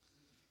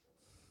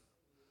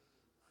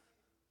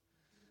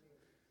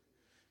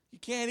 You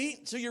can't eat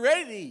until you're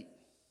ready to eat.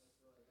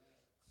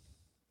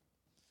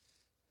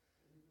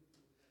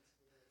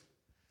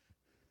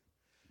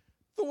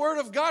 The Word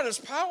of God is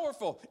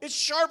powerful. It's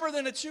sharper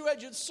than a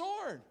two-edged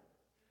sword.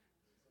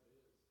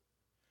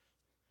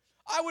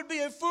 I would be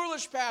a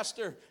foolish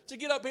pastor to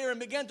get up here and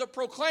begin to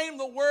proclaim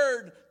the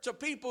Word to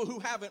people who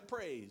haven't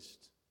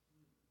praised.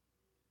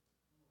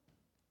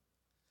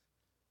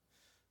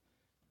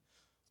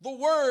 The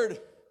Word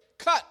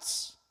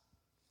cuts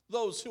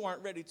those who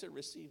aren't ready to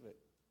receive it.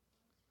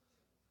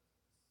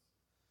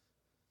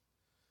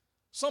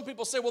 Some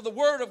people say, well, the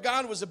Word of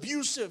God was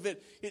abusive.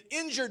 It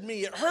injured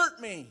me. It hurt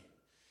me.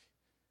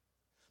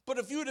 But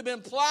if you would have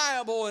been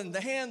pliable in the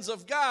hands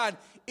of God,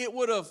 it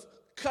would have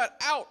cut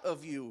out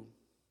of you.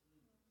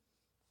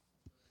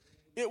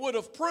 It would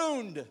have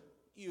pruned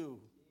you.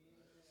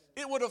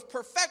 It would have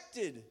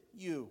perfected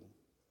you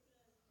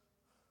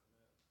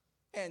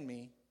and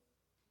me.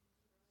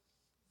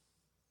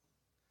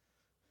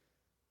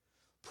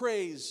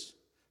 Praise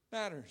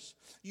matters.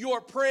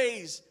 Your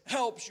praise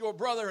helps your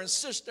brother and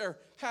sister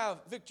have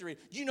victory.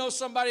 You know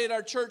somebody at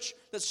our church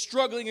that's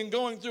struggling and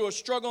going through a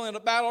struggle and a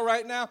battle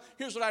right now?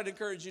 Here's what I'd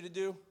encourage you to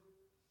do.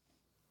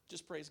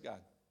 Just praise God.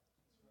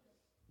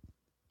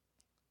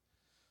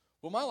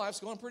 Well, my life's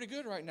going pretty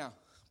good right now.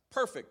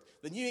 perfect,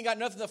 then you ain't got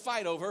nothing to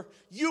fight over.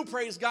 You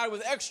praise God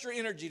with extra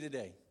energy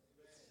today.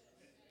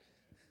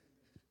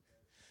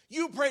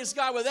 You praise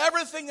God with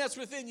everything that's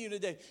within you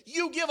today.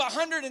 You give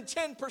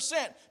 110%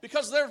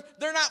 because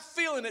they're not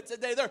feeling it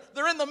today.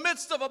 They're in the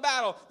midst of a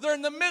battle. They're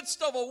in the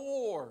midst of a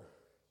war.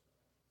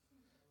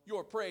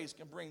 Your praise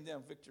can bring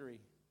them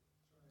victory.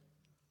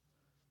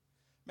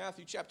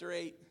 Matthew chapter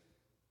 8,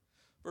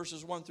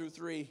 verses 1 through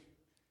 3.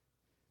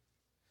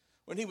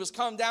 When he was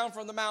come down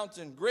from the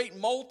mountain, great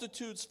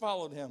multitudes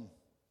followed him.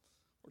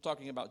 We're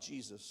talking about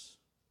Jesus.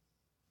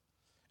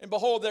 And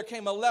behold, there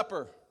came a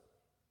leper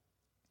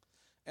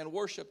and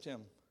worshipped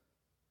him,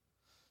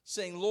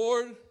 saying,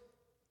 Lord,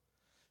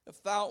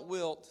 if thou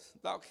wilt,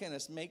 thou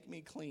canst make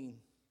me clean.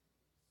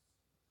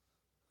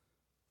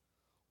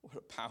 What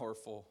a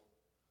powerful,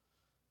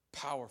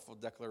 powerful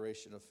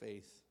declaration of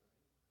faith.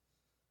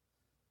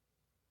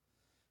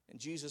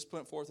 And Jesus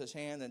put forth his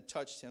hand and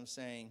touched him,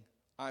 saying,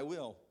 I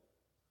will,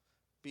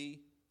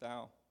 be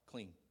thou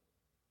clean.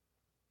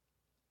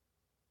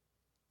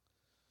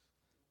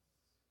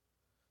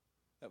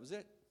 That was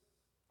it.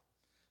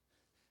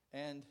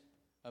 And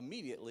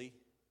immediately,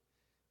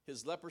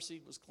 his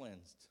leprosy was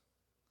cleansed.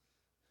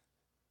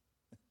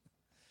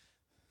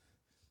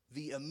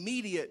 The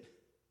immediate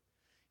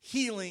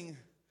healing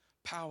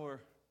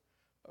power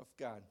of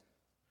God.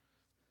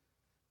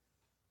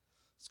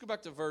 Let's go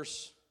back to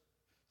verse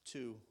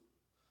 2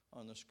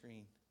 on the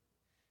screen.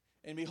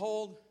 And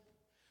behold,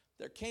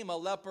 there came a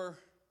leper.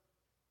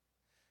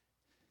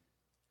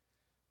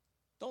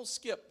 Don't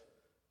skip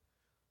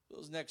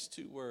those next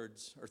 2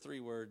 words or 3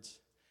 words.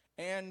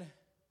 And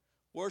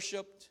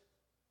worshipped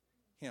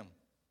him.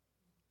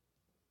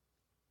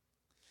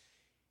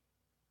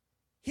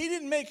 He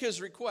didn't make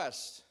his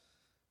request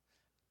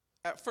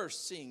at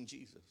first seeing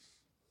Jesus.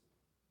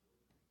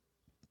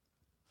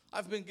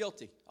 I've been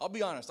guilty. I'll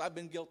be honest, I've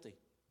been guilty.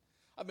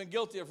 I've been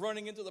guilty of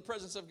running into the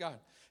presence of God.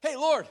 Hey,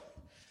 Lord,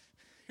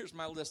 here's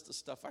my list of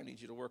stuff I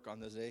need you to work on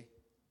this day.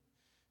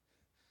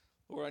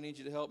 Lord, I need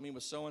you to help me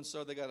with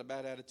so-and-so. They got a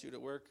bad attitude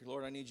at work.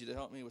 Lord, I need you to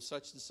help me with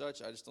such and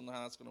such. I just don't know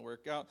how that's going to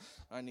work out.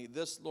 I need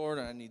this, Lord,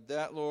 and I need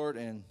that, Lord.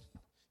 And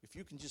if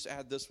you can just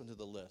add this one to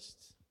the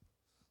list,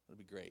 that'd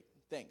be great.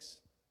 Thanks.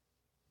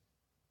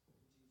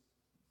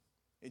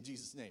 In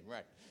Jesus' name,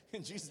 right.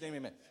 In Jesus' name,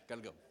 amen. Got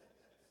to go.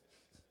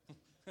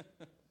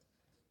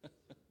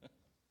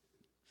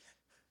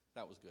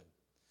 That was good.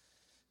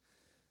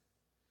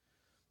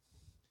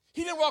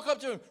 He didn't walk up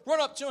to him, run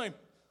up to him.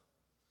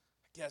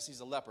 I guess he's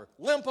a leper.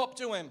 Limp up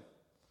to him.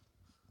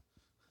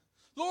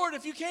 Lord,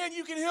 if you can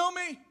heal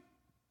me.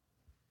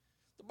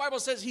 The Bible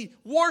says he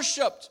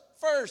worshiped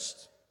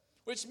first,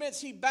 which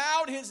means he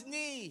bowed his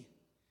knee.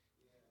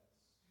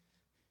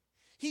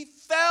 He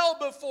fell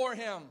before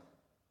him.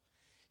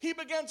 He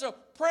began to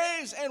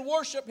praise and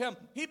worship him.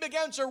 He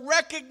began to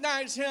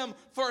recognize him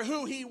for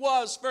who he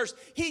was first.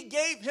 He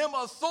gave him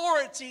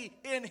authority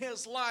in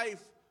his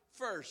life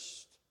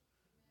first.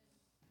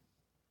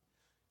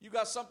 You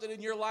got something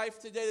in your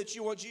life today that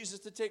you want Jesus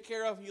to take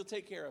care of, he'll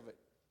take care of it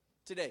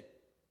today.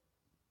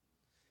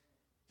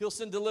 He'll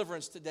send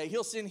deliverance today.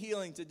 He'll send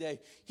healing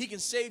today. He can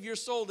save your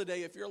soul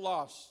today if you're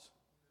lost.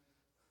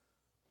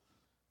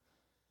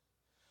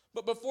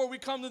 But before we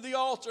come to the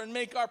altar and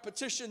make our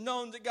petition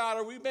known to God,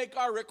 or we make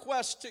our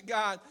request to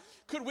God,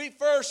 could we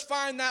first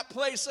find that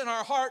place in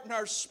our heart and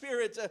our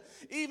spirit,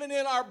 even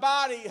in our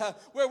body,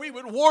 where we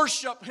would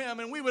worship him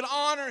and we would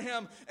honor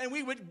him and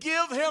we would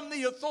give him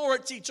the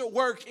authority to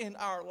work in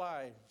our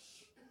lives?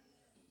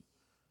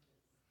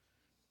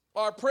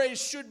 Our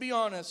praise should be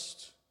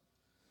honest.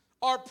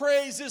 Our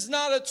praise is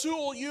not a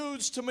tool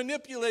used to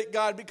manipulate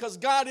God, because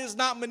God is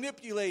not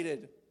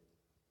manipulated.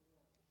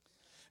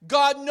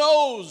 God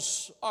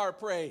knows our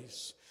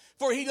praise,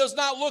 for he does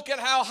not look at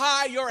how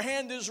high your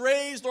hand is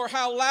raised or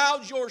how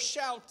loud your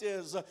shout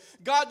is.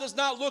 God does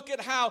not look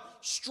at how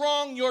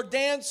strong your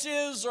dance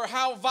is or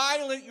how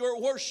violent your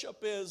worship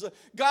is.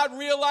 God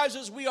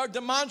realizes we are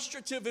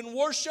demonstrative in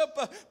worship,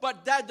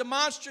 but that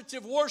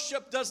demonstrative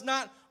worship does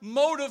not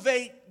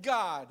motivate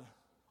God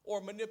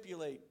or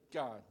manipulate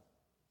God.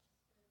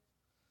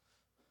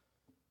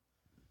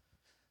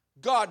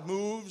 God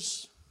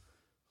moves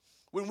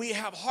when we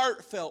have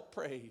heartfelt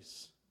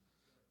praise.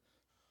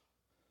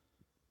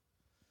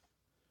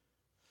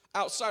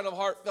 Outside of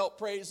heartfelt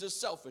praise is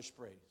selfish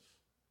praise.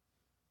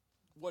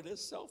 What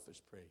is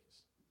selfish praise?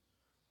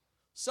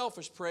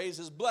 Selfish praise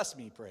is bless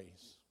me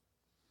praise.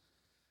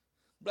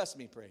 Bless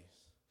me praise.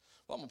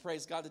 Well, I'm going to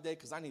praise God today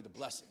because I need a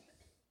blessing.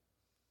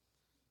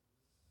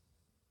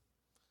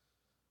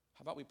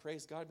 How about we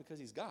praise God because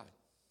he's God?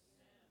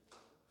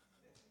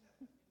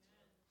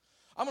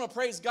 I'm going to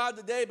praise God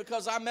today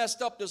because I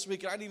messed up this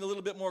week and I need a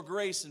little bit more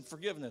grace and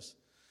forgiveness.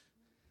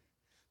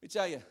 Let me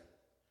tell you,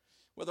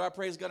 whether I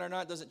praise God or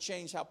not doesn't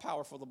change how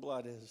powerful the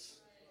blood is.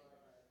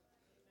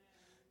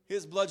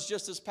 His blood's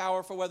just as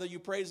powerful whether you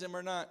praise him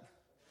or not.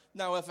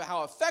 Now,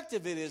 how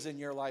effective it is in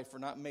your life or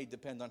not may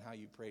depend on how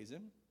you praise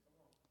him.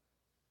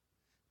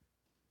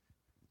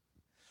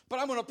 But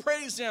I'm going to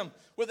praise him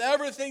with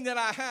everything that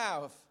I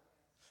have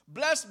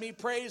Bless me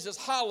praise is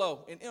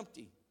hollow and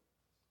empty.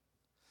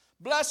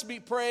 Bless me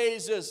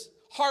praise is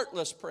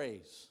heartless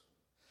praise.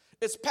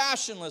 It's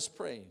passionless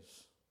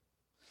praise.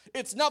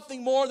 It's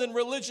nothing more than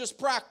religious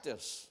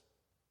practice.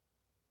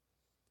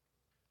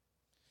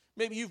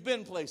 Maybe you've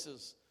been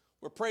places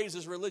where praise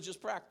is religious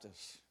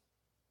practice.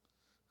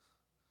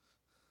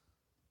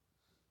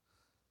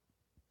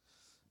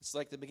 It's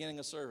like the beginning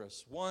of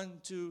service. 1,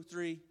 2,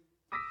 3,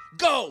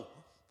 go!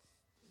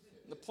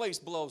 The place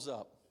blows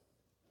up.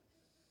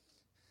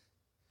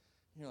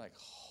 You're like,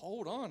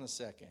 hold on a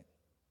second.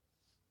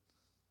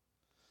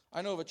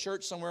 I know of a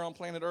church somewhere on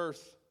planet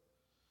Earth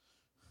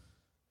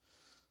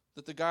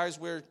that the guys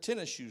wear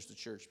tennis shoes to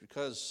church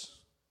because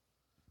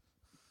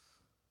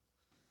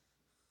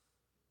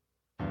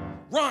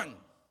run!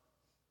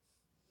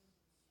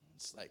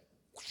 It's like,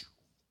 whoosh.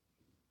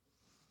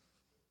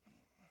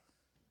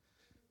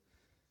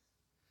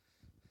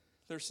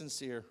 They're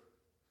sincere.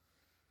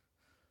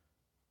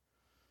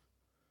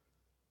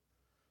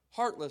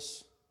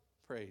 Heartless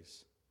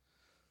praise.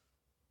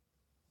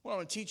 What I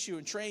want to teach you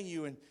and train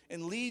you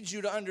and lead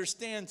you to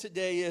understand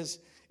today is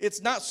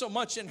it's not so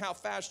much in how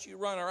fast you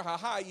run or how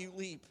high you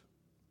leap.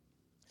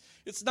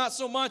 It's not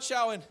so much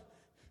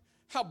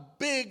how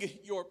big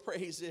your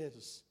praise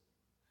is.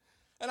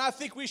 And I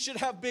think we should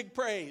have big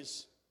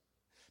praise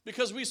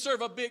because we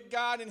serve a big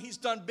God and He's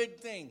done big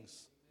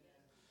things.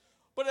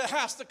 But it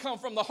has to come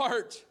from the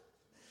heart.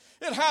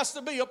 It has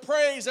to be a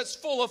praise that's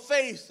full of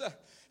faith.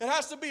 It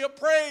has to be a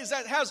praise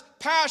that has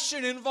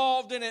passion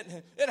involved in it.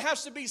 It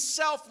has to be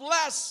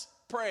selfless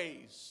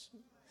praise.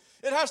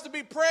 It has to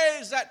be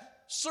praise that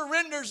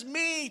surrenders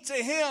me to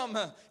Him.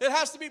 It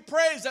has to be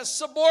praise that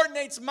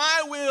subordinates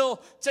my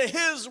will to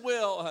His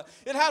will.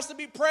 It has to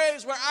be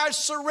praise where I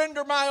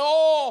surrender my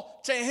all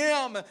to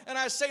Him and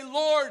I say,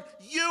 Lord,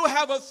 you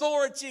have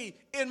authority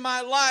in my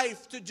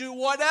life to do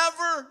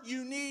whatever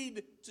you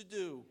need to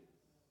do.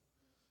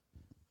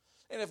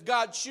 And if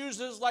God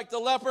chooses, like the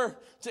leper,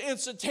 to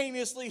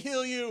instantaneously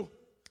heal you,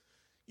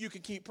 you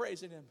can keep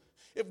praising Him.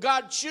 If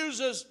God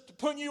chooses to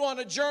put you on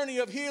a journey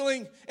of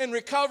healing and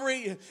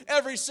recovery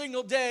every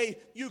single day,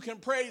 you can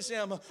praise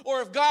Him.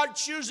 Or if God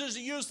chooses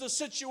to use the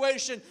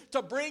situation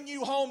to bring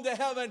you home to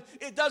heaven,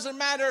 it doesn't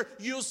matter,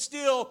 you'll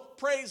still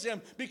praise Him.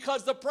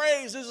 Because the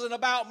praise isn't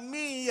about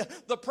me,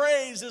 the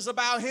praise is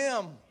about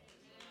Him.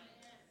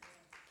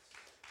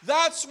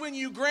 That's when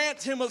you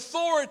grant Him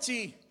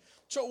authority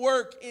to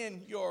work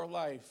in your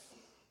life.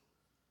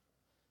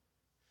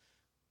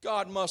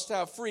 God must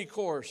have free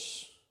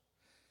course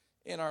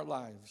in our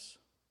lives.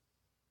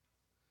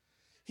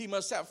 He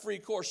must have free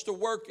course to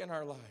work in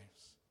our lives.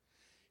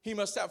 He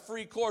must have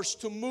free course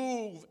to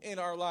move in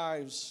our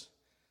lives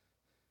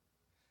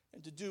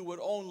and to do what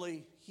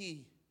only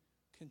He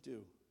can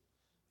do.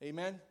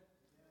 Amen?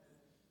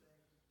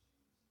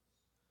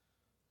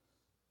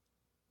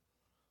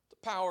 The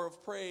power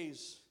of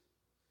praise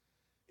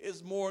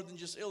is more than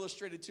just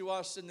illustrated to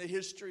us in the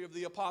history of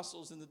the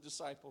apostles and the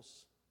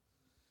disciples.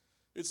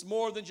 It's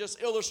more than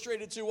just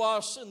illustrated to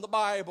us in the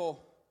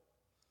Bible.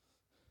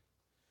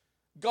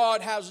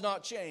 God has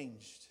not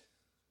changed.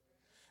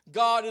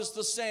 God is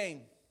the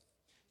same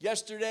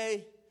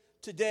yesterday,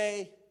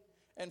 today,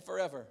 and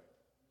forever.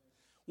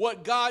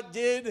 What God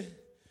did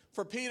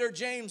for Peter,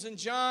 James, and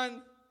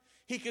John,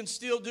 He can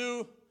still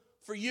do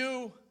for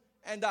you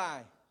and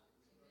I.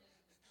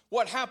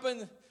 What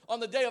happened on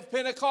the day of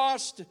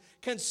Pentecost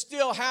can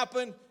still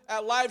happen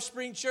at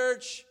LifeSpring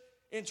Church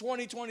in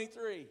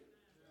 2023.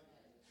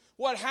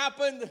 What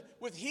happened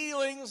with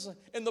healings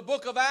in the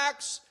book of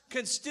Acts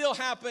can still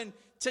happen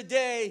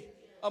today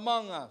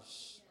among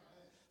us.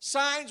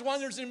 Signs,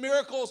 wonders, and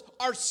miracles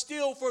are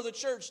still for the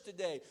church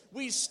today.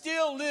 We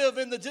still live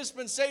in the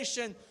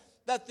dispensation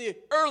that the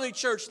early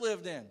church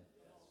lived in.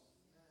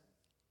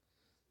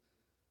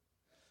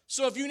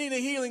 So if you need a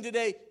healing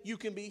today, you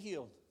can be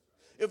healed.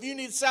 If you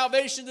need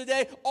salvation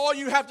today, all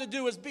you have to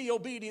do is be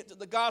obedient to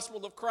the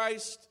gospel of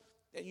Christ,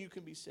 and you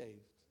can be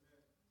saved.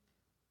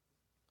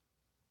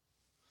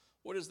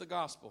 What is the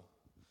gospel?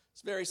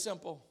 It's very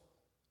simple.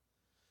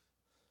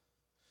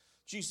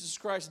 Jesus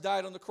Christ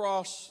died on the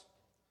cross,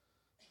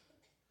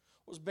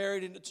 was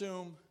buried in the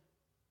tomb,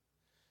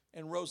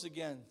 and rose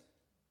again.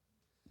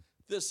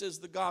 This is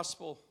the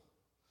gospel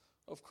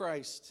of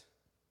Christ.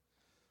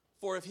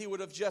 For if He would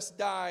have just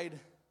died,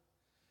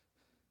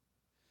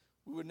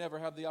 we would never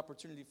have the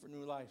opportunity for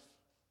new life.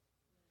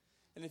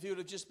 And if He would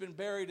have just been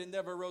buried and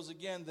never rose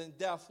again, then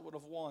death would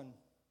have won.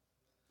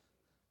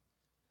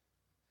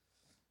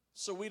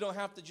 So we don't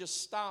have to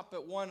just stop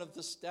at one of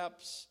the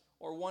steps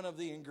or one of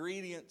the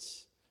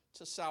ingredients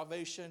to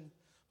salvation,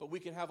 but we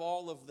can have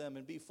all of them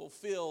and be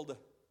fulfilled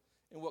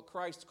in what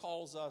Christ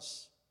calls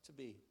us to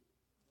be.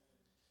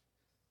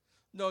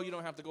 No, you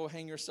don't have to go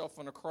hang yourself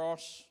on a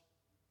cross,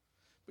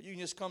 but you can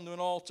just come to an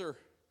altar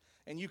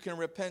and you can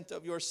repent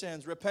of your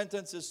sins.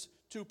 Repentance is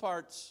two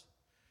parts.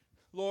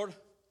 Lord,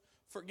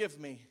 forgive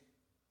me,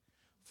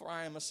 for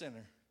I am a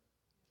sinner.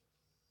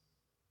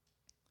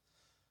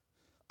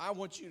 I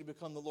want you to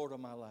become the Lord of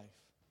my life.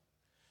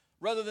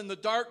 Rather than the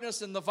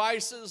darkness and the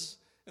vices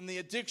and the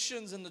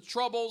addictions and the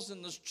troubles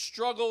and the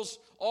struggles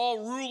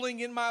all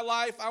ruling in my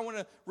life. I want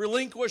to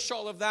relinquish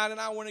all of that, and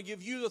I want to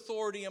give you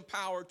authority and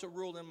power to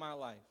rule in my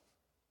life.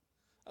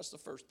 That's the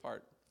first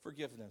part,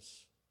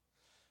 forgiveness.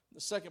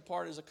 The second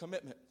part is a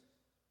commitment.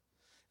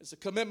 It's a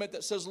commitment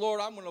that says,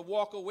 Lord, I'm going to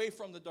walk away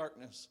from the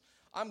darkness.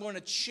 I'm going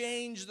to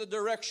change the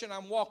direction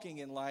I'm walking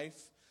in life,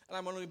 and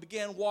I'm going to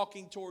begin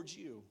walking towards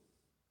you.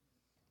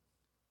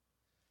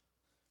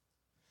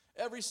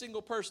 Every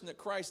single person that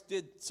Christ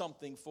did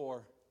something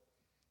for,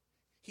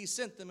 he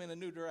sent them in a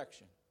new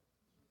direction.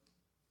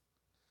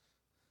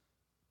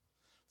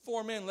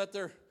 4 men let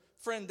their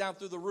friend down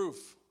through the roof.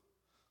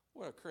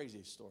 What a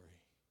crazy story.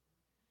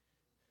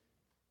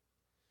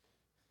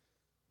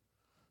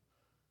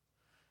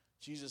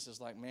 Jesus is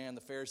like, man,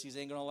 the Pharisees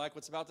ain't going to like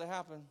what's about to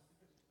happen.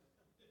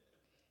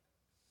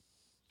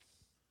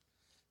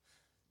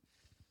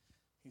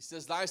 He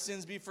says, thy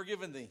sins be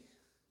forgiven thee.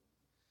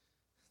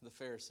 The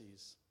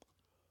Pharisees.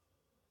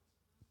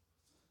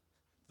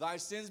 Thy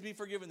sins be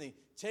forgiven thee.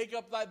 Take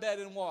up thy bed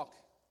and walk.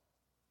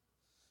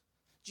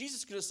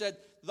 Jesus could have said,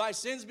 thy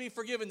sins be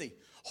forgiven thee.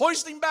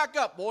 Hoist him back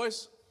up,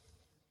 boys.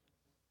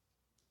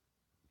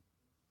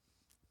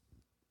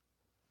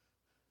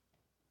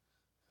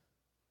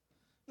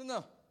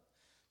 No.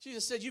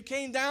 Jesus said, you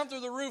came down through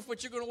the roof,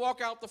 but you're going to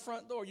walk out the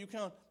front door. You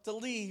come to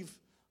leave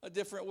a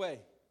different way.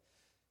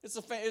 It's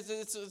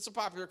a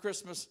popular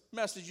Christmas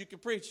message you can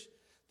preach.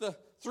 The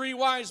 3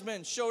 wise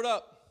men showed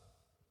up.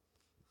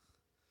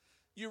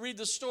 You read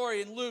the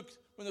story in Luke,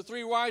 when the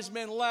 3 wise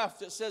men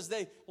left, it says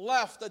they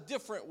left a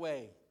different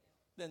way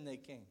than they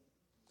came.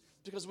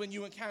 Because when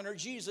you encounter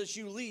Jesus,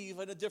 you leave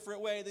in a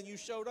different way than you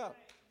showed up.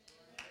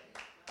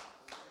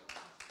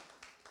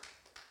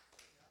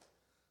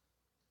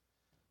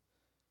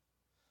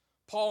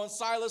 Paul and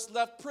Silas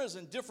left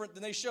prison different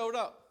than they showed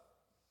up.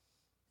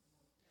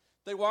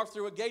 They walked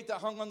through a gate that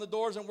hung on the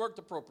doors and worked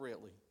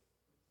appropriately.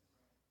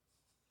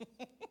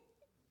 How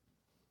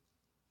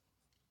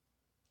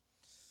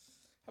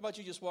about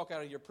you just walk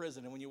out of your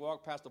prison, and when you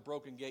walk past a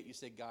broken gate, you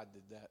say, God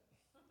did that.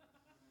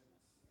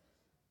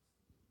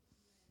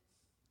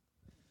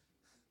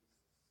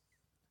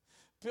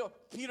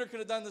 Peter could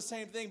have done the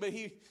same thing, but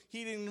he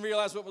didn't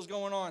realize what was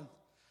going on.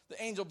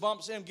 The angel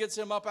bumps him, gets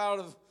him up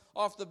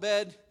off the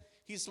bed.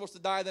 He's supposed to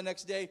die the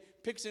next day,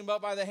 picks him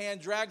up by the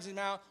hand, drags him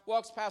out,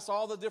 walks past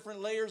all the different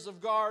layers of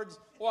guards,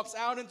 walks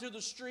out into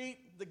the street.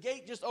 The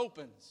gate just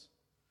opens.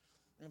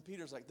 And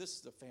Peter's like, this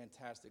is a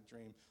fantastic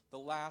dream. The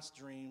last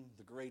dream,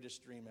 the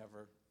greatest dream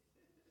ever. And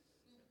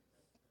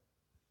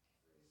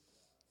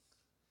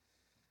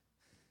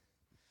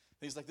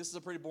he's like, this is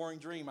a pretty boring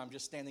dream. I'm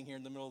just standing here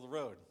in the middle of the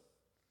road.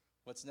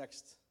 What's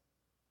next?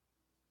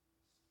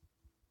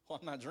 Well,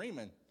 I'm not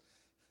dreaming.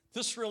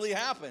 This really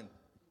happened.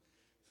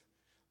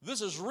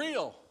 This is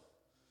real.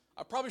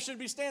 I probably shouldn't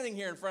be standing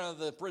here in front of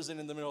the prison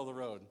in the middle of the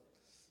road.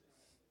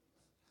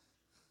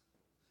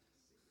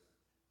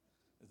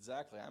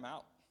 Exactly, I'm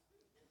out.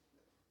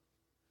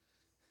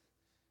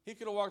 He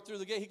could have walked through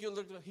the gate. He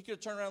could have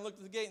turned around and looked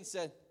at the gate and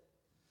said,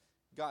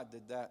 God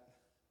did that.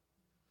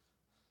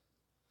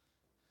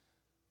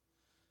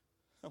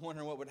 I'm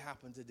wondering what would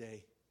happen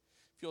today.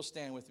 If you'll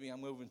stand with me,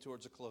 I'm moving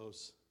towards a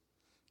close.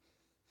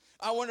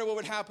 I wonder what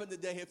would happen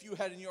today if you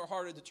had in your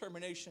heart a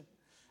determination.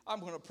 I'm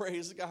going to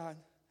praise God.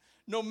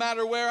 No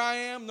matter where I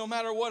am, no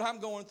matter what I'm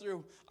going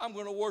through, I'm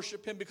going to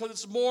worship Him because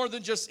it's more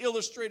than just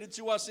illustrated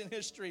to us in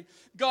history.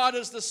 God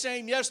is the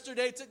same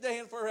yesterday, today,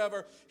 and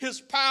forever.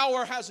 His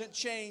power hasn't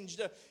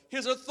changed.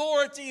 His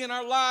authority in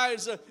our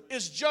lives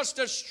is just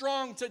as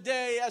strong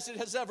today as it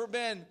has ever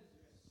been.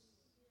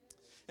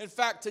 In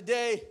fact,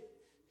 today,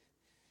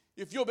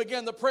 if you'll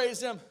begin to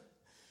praise Him,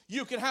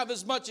 you can have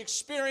as much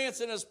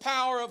experience in His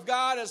power of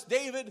God as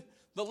David,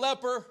 the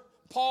leper,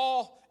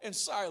 Paul, and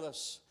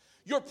Silas.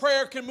 Your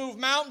prayer can move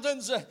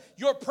mountains.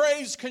 Your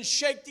praise can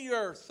shake the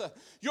earth.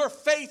 Your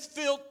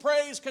faith-filled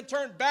praise can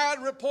turn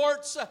bad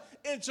reports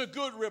into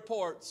good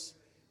reports.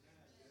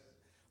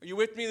 Are you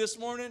with me this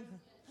morning?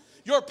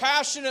 Your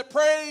passionate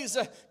praise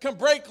can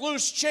break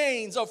loose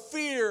chains of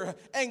fear,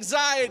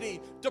 anxiety,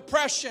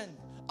 depression,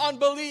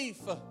 unbelief.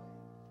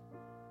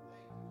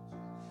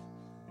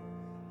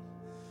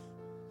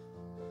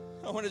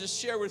 I want to just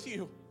share with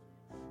you.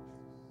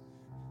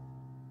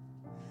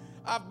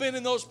 I've been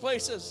in those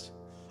places.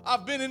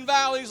 I've been in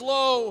valleys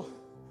low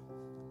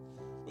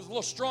with a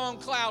little strong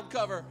cloud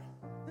cover.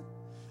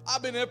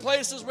 I've been in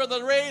places where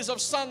the rays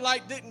of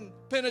sunlight didn't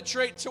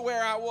penetrate to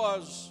where I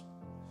was.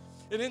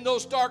 And in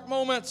those dark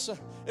moments,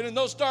 and in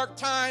those dark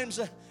times,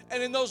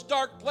 and in those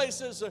dark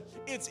places,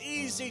 it's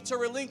easy to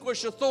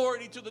relinquish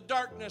authority to the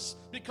darkness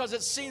because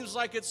it seems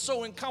like it's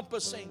so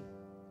encompassing.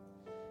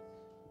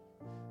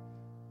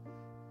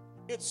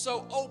 It's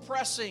so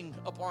oppressing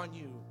upon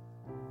you.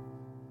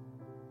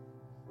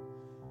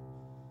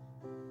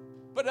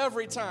 But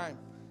every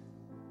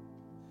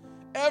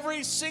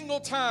single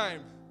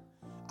time,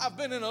 I've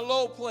been in a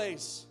low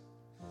place.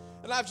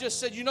 And I've just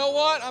said, you know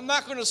what? I'm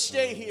not going to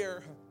stay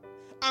here.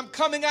 I'm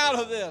coming out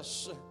of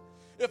this.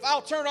 If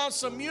I'll turn on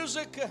some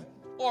music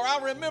or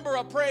I'll remember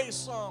a praise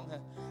song,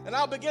 and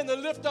I'll begin to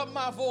lift up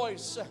my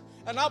voice,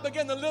 and I'll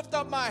begin to lift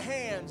up my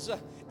hands.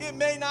 It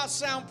may not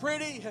sound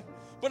pretty,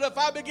 but if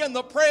I begin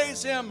to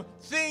praise Him,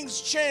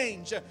 things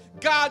change.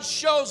 God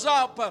shows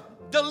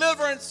up.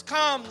 Deliverance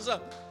comes.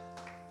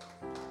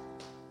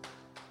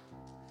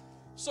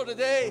 So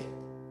today,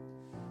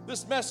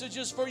 this message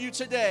is for you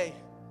today.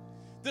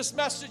 This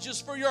message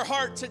is for your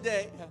heart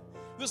today.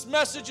 This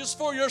message is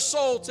for your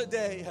soul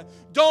today.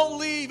 Don't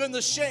leave in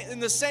the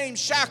same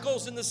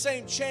shackles and the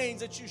same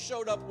chains that you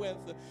showed up with.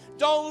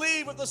 Don't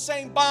leave with the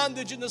same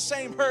bondage and the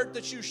same hurt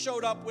that you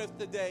showed up with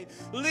today.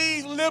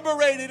 Leave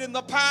liberated in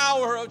the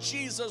power of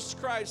Jesus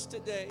Christ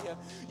today.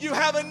 You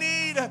have a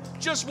need,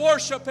 just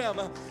worship Him.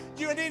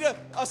 You need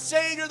a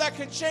Savior that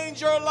can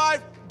change your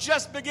life,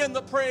 just begin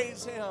to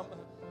praise Him.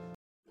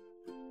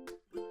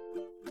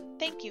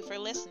 Thank you for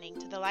listening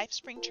to the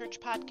LifeSpring Church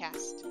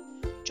podcast.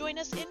 Join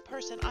us in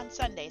person on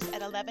Sundays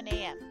at 11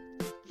 a.m.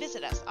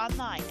 Visit us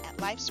online at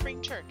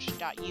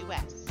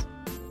lifespringchurch.us.